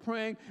you're just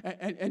praying,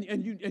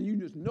 and you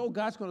just know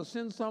God's going to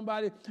send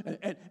somebody,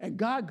 and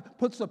God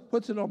puts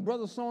it on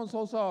brother so and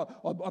so's heart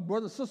or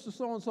brother sister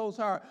so and so's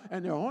heart,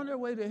 and they're on their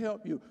way to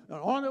help you. And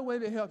on their way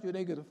to help you,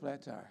 they get a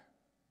flat tire.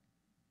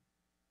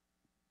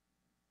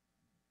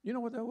 You know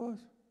what that was?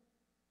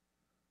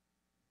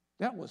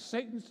 That was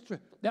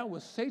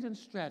Satan's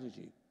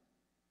strategy.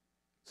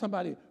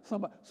 Somebody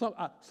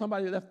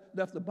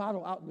left the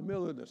bottle out in the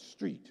middle of the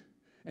street,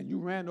 and they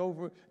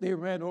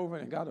ran over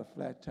and got a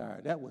flat tire.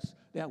 That was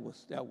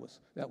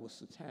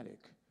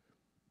satanic.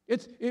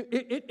 It's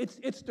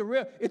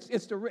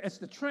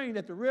the train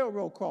at the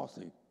railroad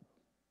crossing.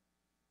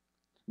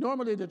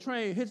 Normally the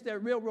train hits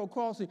that railroad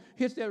crossing,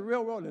 hits that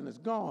railroad, and it's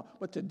gone.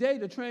 But today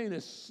the train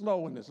is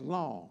slow and it's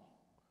long.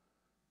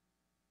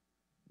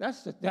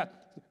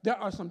 There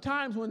are some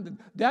times when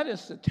that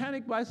is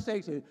satanic by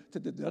Satan to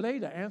delay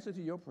the answer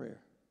to your prayer.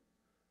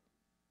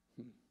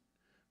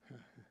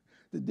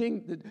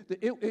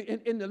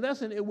 In the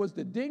lesson, it was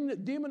the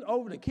demon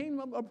over the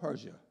kingdom of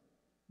Persia,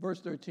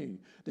 verse 13.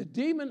 The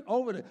demon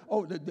over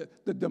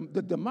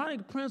the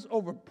demonic prince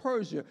over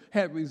Persia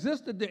had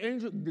resisted the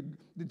angel,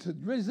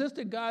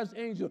 resisted God's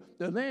angel,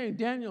 delaying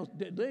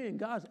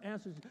God's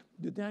answer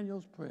to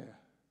Daniel's prayer.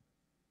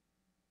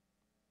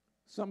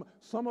 Some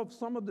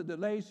of the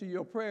delays to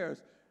your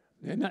prayers,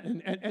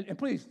 and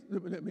please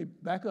let me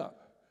back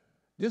up.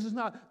 This is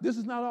not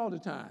all the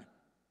time,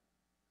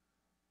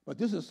 but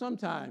this is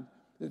sometimes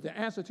that the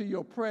answer to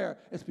your prayer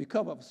is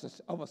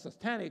because of a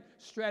satanic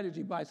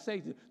strategy by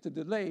Satan to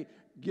delay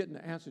getting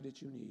the answer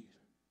that you need,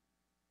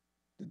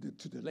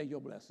 to delay your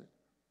blessing.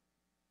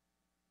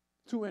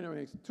 Two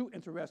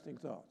interesting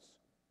thoughts.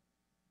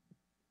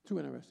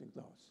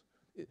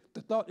 It's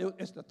the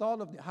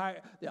thought of the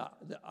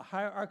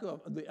hierarchy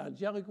of the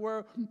angelic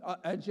world.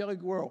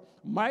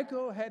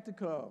 Michael had to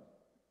come.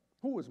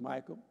 Who was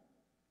Michael?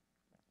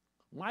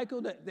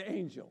 Michael, the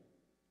angel.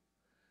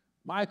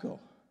 Michael,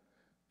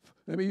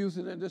 let me use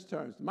it in this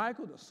terms.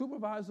 Michael, the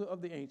supervisor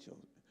of the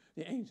angels,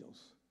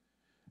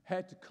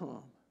 had to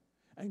come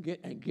and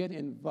get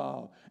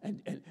involved.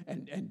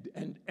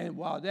 And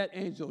while that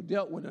angel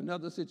dealt with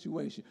another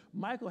situation,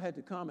 Michael had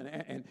to come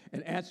and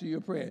answer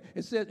your prayer.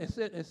 It says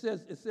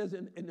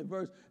in the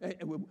verse,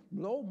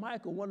 lo,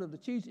 Michael, one of the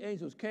chief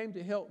angels, came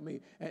to help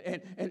me.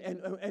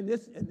 And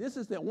this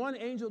is the one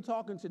angel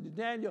talking to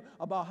Daniel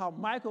about how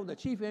Michael, the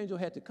chief angel,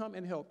 had to come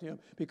and help him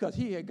because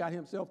he had got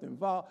himself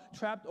involved,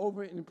 trapped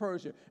over in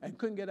Persia, and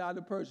couldn't get out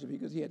of Persia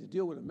because he had to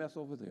deal with a mess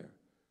over there.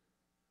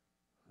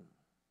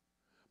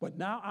 But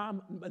now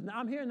I'm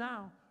here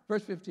now.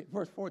 Verse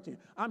 14.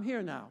 I'm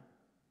here now.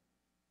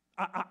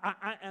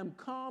 I am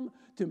come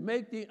to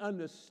make thee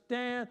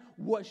understand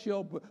what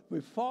shall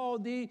befall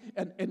thee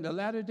in the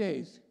latter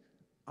days.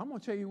 I'm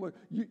going to tell you what.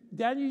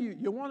 Daniel,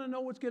 you want to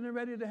know what's getting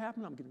ready to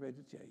happen? I'm getting ready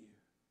to tell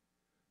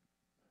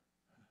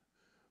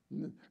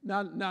you.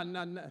 Now,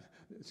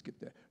 skip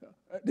that.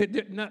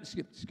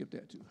 Skip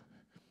that too.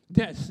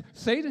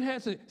 Satan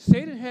has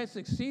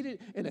succeeded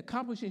in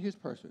accomplishing his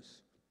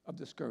purpose of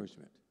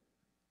discouragement.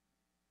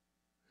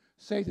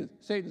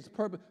 Satan's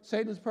purpose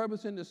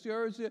in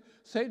discouragement.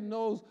 Satan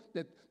knows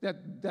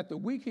that the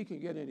weak he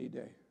can get any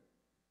day.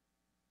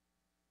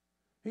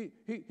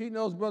 He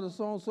knows brother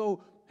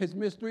so-and-so has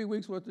missed 3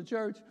 weeks worth of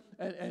church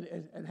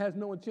and has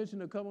no intention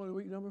to come on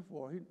week number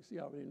 4. He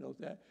already knows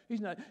that.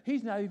 He's not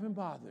even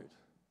bothered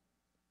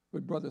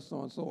with brother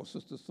so-and-so or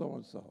sister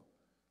so-and-so.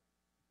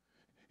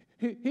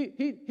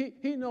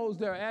 He knows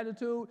their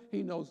attitude.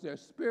 He knows their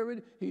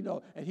spirit.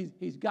 And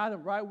he's got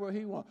them right where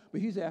he wants.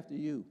 But he's after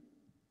you.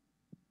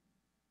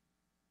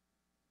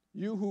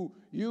 You who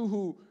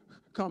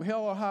come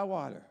hell or high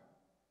water.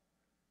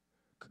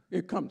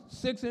 It comes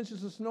 6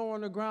 inches of snow on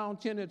the ground,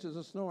 10 inches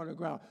of snow on the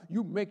ground.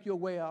 You make your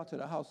way out to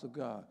the house of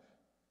God.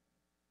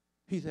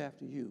 He's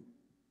after you.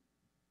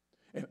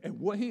 And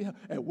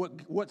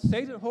what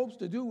Satan hopes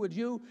to do with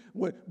you,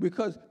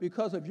 because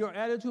of your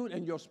attitude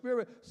and your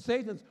spirit,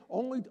 Satan's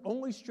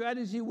only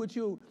strategy with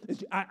you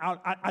is,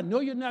 I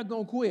know you're not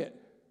going to quit.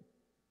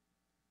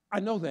 I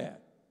know that.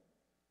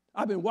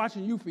 I've been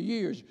watching you for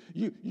years.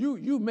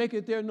 You make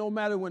it there no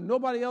matter when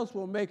nobody else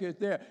will make it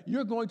there.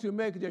 You're going to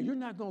make it there. You're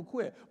not going to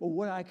quit. But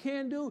what I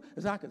can do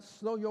is I can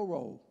slow your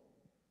roll.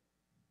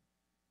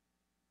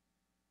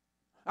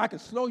 I can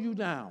slow you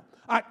down.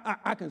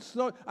 I can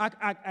slow,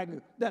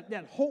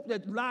 that hope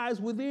that lies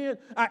within,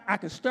 I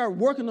can start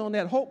working on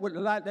that hope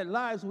that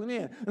lies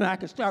within. And I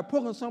can start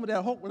pulling some of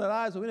that hope that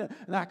lies within,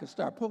 and I can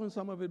start pulling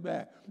some of it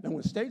back. And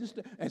when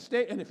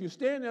and if you're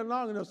staying there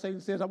long enough,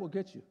 Satan says, I will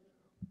get you.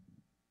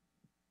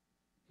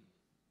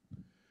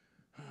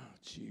 Oh,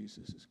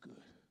 Jesus is good.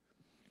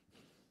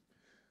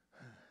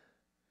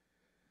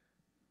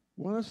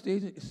 One of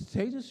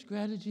Satan's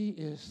strategy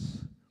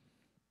is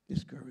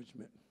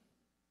discouragement.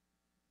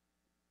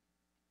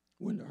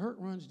 When the hurt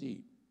runs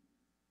deep.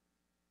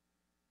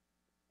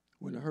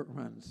 When the hurt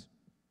runs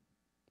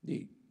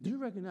deep. Do you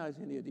recognize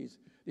any of these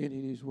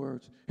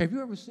words? Have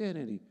you ever said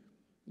any?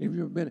 Have you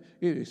ever been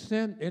either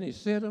said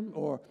them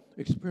or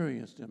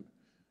experienced them?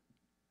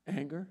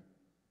 Anger,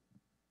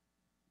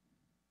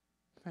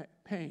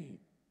 pain,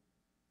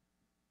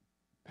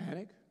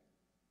 panic,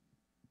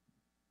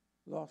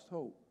 lost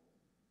hope.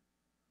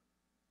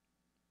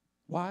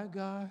 Why,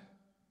 God?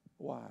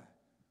 Why?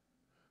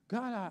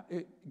 God,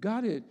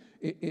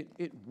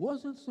 it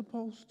wasn't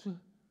supposed to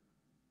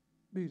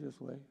be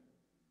this way.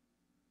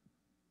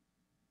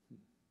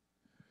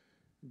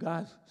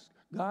 God's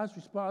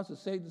response to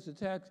Satan's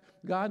attacks,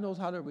 God knows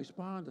how to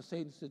respond to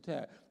Satan's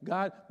attack.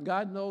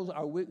 Satan knows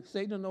our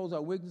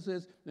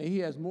weaknesses, and he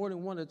has more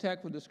than one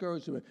attack for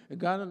discouragement. And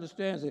God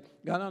understands it.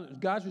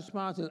 God's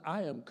response is,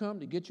 I am come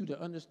to get you to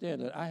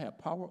understand that I have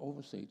power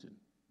over Satan.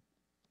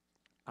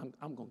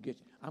 I'm going to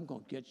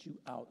get you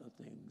out of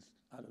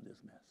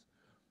this mess.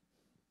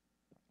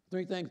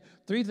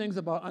 Three things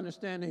about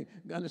understanding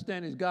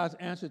God's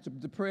answer to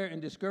the prayer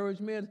and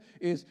discouragement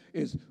is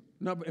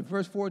number in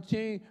verse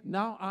 14.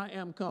 Now I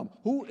am come.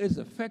 Who is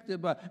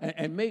affected by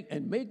and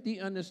make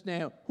thee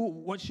understand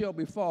what shall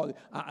befall?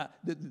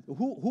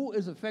 Who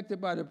is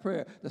affected by the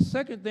prayer? The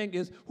second thing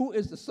is who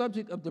is the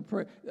subject of the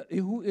prayer?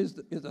 Who is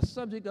the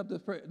subject of the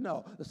prayer?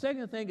 No. The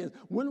second thing is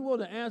when will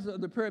the answer of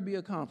the prayer be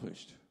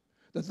accomplished?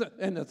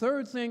 And the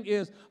third thing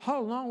is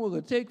how long will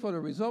it take for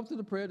the results of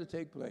the prayer to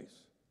take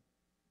place?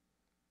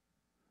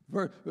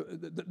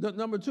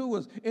 Number two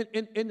was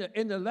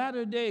in the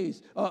latter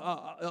days.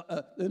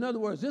 In other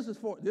words, this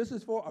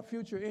is for a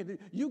future end.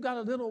 You got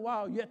a little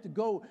while yet to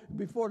go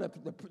before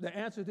the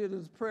answer to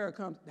this prayer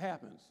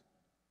happens.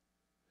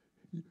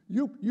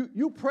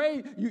 You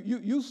prayed.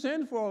 You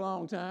sinned for a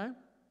long time.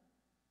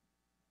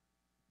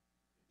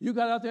 You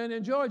got out there and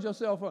enjoyed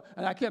yourself,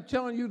 and I kept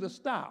telling you to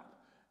stop.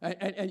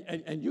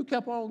 And you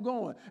kept on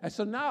going. And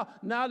so now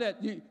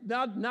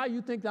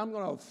you think that I'm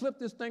going to flip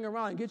this thing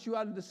around and get you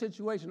out of the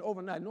situation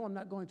overnight. No, I'm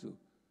not going to.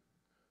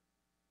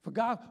 For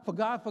God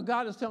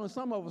is telling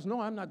some of us, no,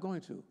 I'm not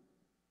going to.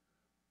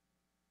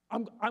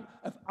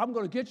 I'm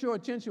going to get your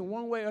attention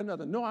one way or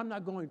another. No, I'm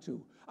not going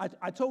to.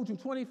 I told you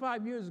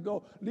 25 years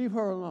ago, leave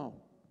her alone.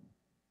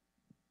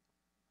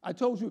 I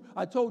told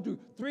you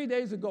 3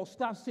 days ago,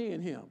 stop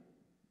seeing him.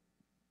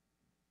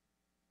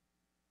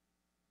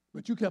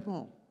 But you kept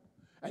on.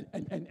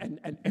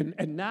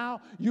 And now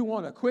you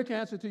want a quick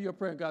answer to your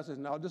prayer. And God says,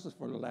 no, this is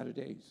for the latter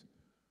days.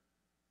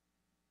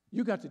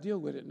 You got to deal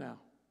with it now.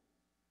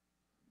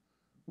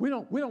 We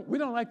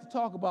don't like to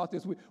talk about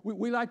this.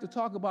 We like to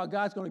talk about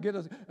God's going to get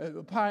us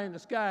pie in the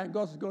sky and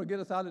God's going to get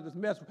us out of this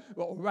mess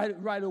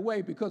right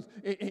away because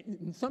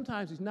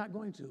sometimes he's not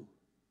going to.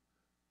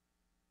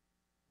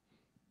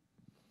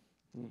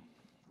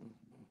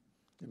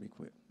 Let me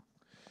quit.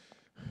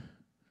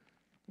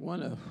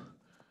 One of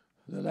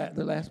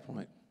the last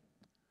point.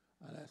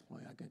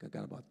 I think I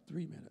got about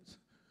 3 minutes.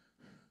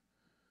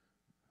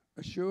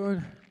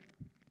 Assured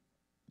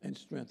and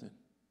strengthened.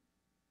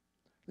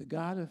 The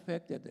God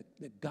effect that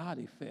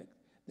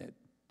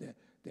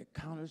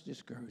counters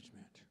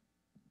discouragement.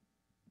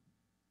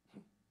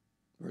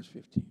 Verse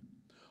 15.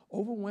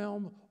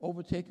 Overwhelmed,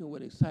 overtaken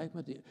with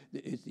excitement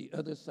is the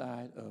other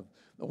side of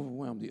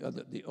overwhelmed.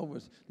 The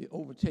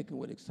overtaken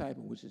with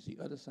excitement, which is the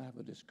other side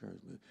of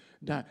discouragement.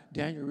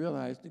 Daniel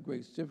realized the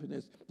great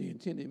significance, the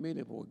intended meaning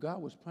of what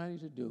God was planning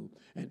to do,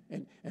 and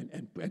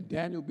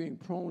Daniel being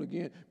prone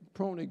again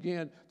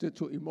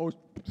to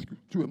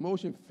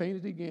emotion,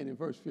 fainted again in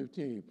verse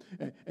 15.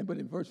 But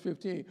in verse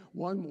 15,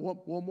 one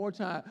more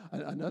time,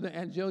 another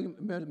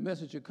angelic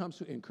messenger comes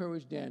to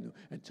encourage Daniel,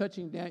 and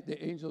touching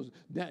Daniel's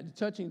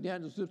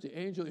lips, the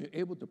angel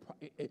enabled the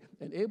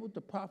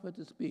prophet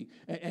to speak,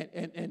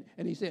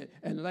 and he said,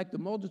 and like the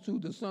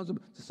multitude, the sons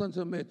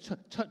of men,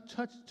 touch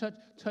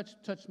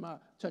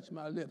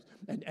my lips.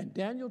 And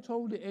Daniel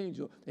told the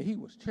angel that he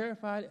was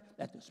terrified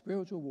at the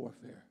spiritual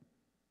warfare.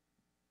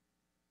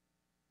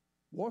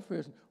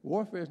 Warfare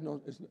is no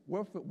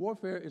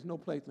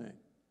plaything.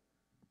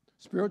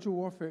 Spiritual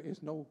warfare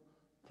is no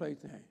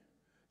plaything.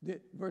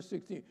 Verse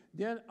 16.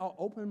 Then I'll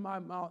open my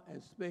mouth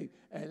and spake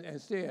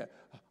and said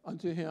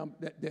unto him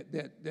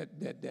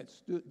that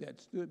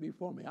stood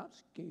before me. I'm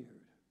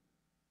scared.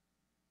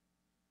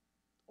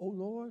 Oh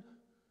Lord,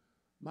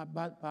 by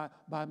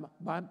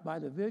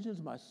the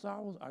visions my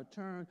sorrows are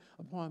turned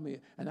upon me,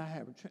 and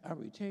I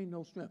retain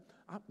no strength.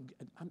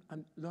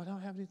 Lord, I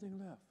don't have anything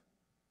left.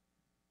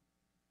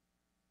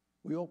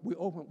 We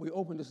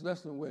open this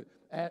lesson with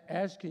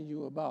asking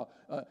you about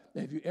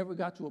have you ever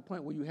got to a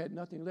point where you had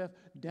nothing left?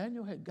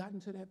 Daniel had gotten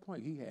to that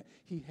point. He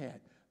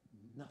had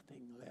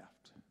nothing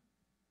left.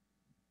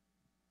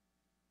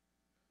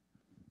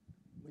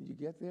 When you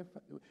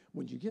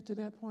get to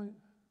that point,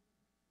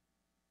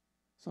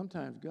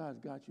 sometimes God's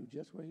got you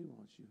just where he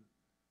wants you.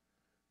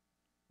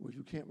 Where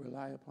you can't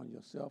rely upon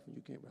yourself and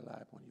you can't rely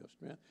upon your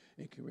strength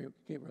and can't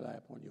rely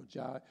upon your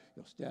job,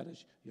 your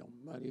status, your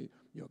money,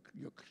 your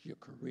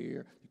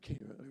career. You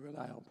can't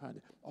rely upon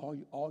it. All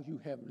you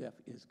have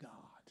left is God.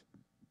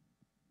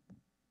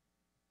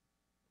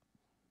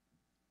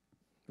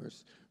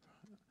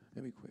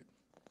 Let me quit.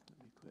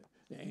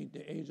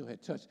 The angel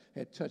had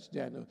touched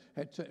Daniel,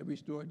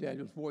 restored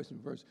Daniel's voice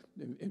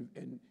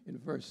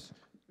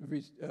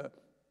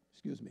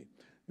excuse me.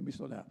 Let me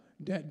slow down.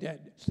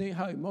 Seeing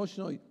how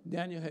emotional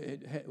Daniel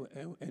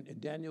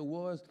and Daniel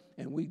was,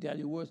 and weak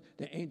Daniel was,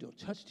 the angel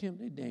touched him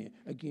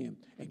again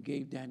and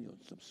gave Daniel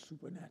some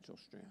supernatural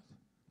strength.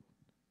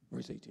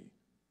 Verse 18.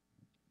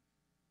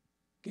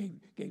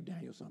 Gave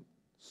Daniel some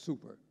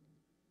super.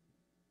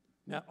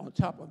 Now, on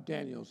top of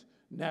Daniel's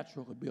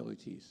natural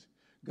abilities,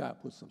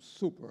 God put some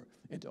super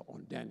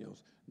on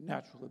Daniel's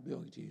natural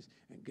abilities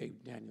and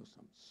gave Daniel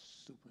some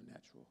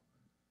supernatural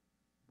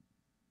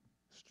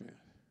strength.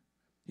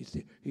 He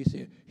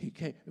said, he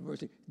came,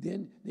 verse 8,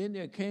 then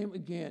there came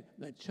again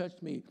that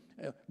touched me,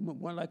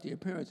 one like the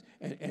appearance,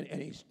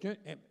 and he strength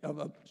of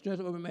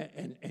a man,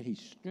 and he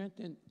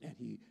strengthened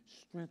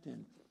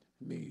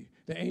me.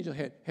 The angel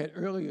had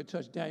earlier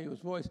touched Daniel's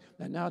voice,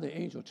 and now the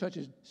angel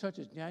touches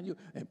Daniel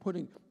and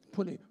putting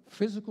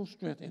physical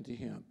strength into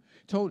him.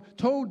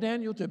 Told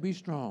Daniel to be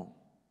strong.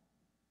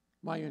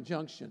 My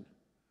injunction,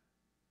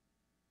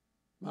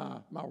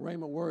 my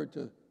rhema word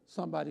to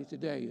somebody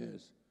today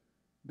is,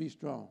 be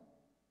strong.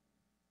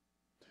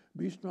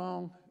 Be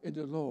strong in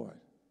the Lord.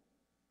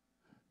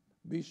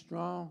 Be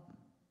strong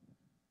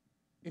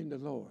in the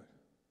Lord.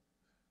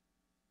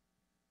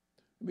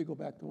 Let me go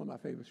back to one of my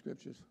favorite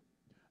scriptures.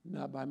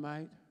 Not by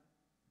might,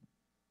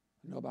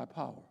 nor by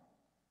power,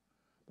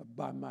 but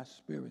by my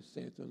spirit,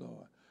 saith the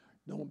Lord.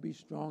 Don't be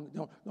strong.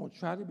 Don't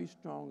try to be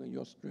strong in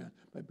your strength,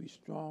 but be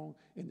strong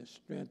in the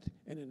strength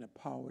and in the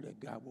power that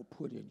God will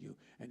put in you.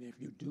 And if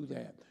you do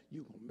that,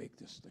 you're going to make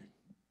this thing.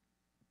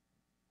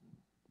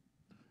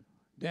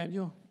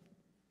 Daniel,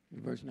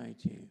 in verse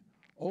 19,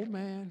 O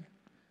man,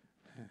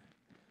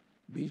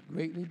 be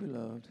greatly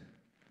beloved.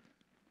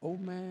 O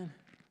man,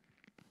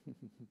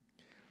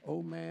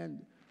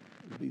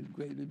 be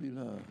greatly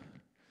beloved.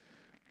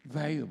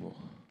 Valuable,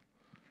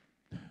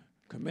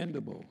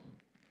 commendable,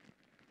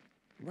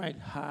 right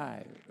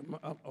high.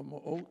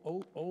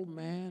 Old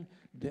man,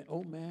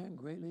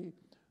 greatly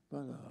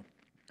beloved.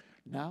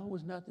 Now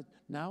was not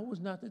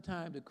the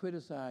time to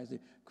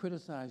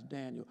criticize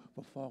Daniel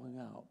for falling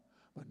out,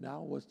 but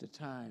now was the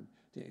time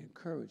to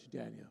encourage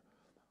Daniel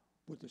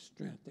with the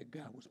strength that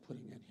God was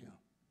putting in him.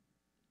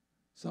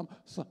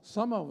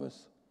 Some of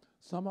us,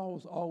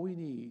 all we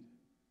need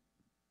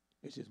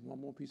is just one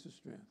more piece of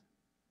strength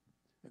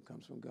that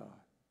comes from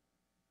God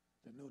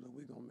to know that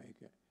we're going to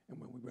make it, and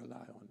when we rely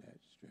on that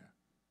strength.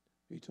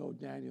 He told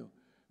Daniel,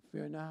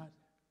 fear not,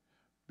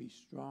 be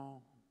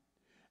strong.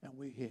 And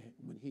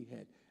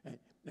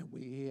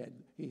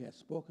he had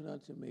spoken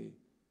unto me,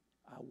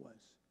 I was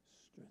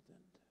strengthened.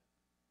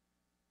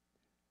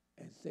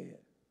 And said,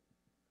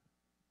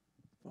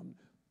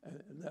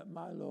 let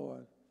my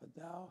Lord, for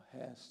thou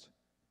hast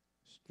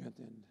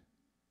strengthened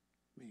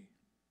me.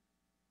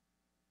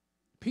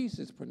 Peace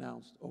is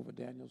pronounced over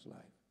Daniel's life.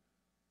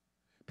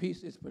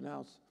 Peace is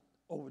pronounced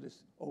over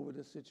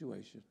this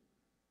situation.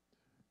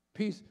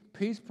 Peace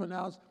is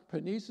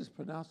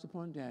pronounced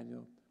upon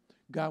Daniel.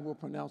 God will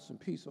pronounce some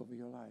peace over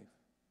your life.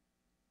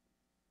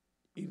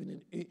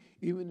 Even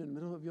in the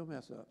middle of your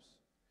mess-ups,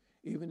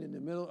 even in the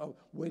middle of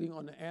waiting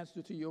on the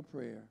answer to your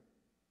prayer,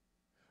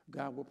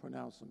 God will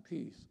pronounce some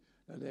peace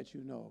and let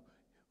you know,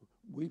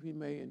 weeping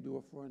may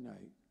endure for a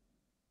night,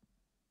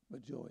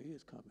 but joy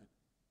is coming,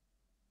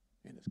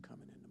 and it's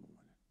coming in the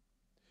morning.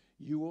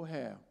 You will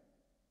have,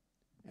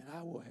 and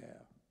I will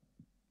have,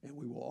 and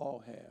we will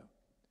all have,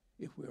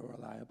 if we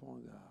rely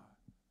upon God,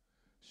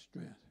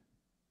 strength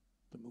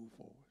to move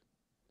forward.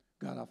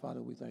 God, our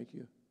Father, we thank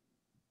you.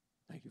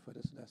 Thank you for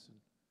this lesson.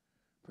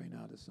 Pray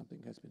now that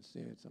something has been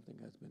said, something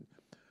has been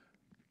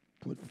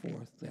put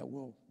forth that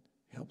will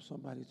help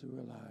somebody to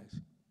realize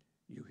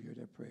you hear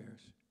their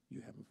prayers,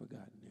 you haven't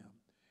forgotten them,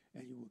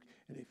 and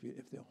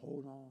if they'll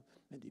hold on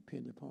and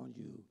depend upon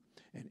you,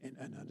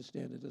 and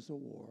understand that there's a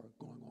war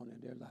going on in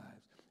their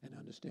lives, and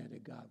understand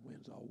that God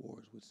wins all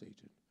wars with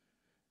Satan,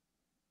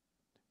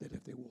 that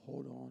if they will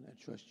hold on and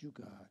trust you,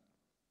 God,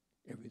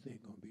 everything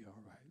going to be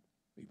all right.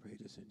 We pray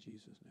this in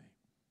Jesus' name.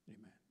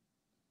 Amen.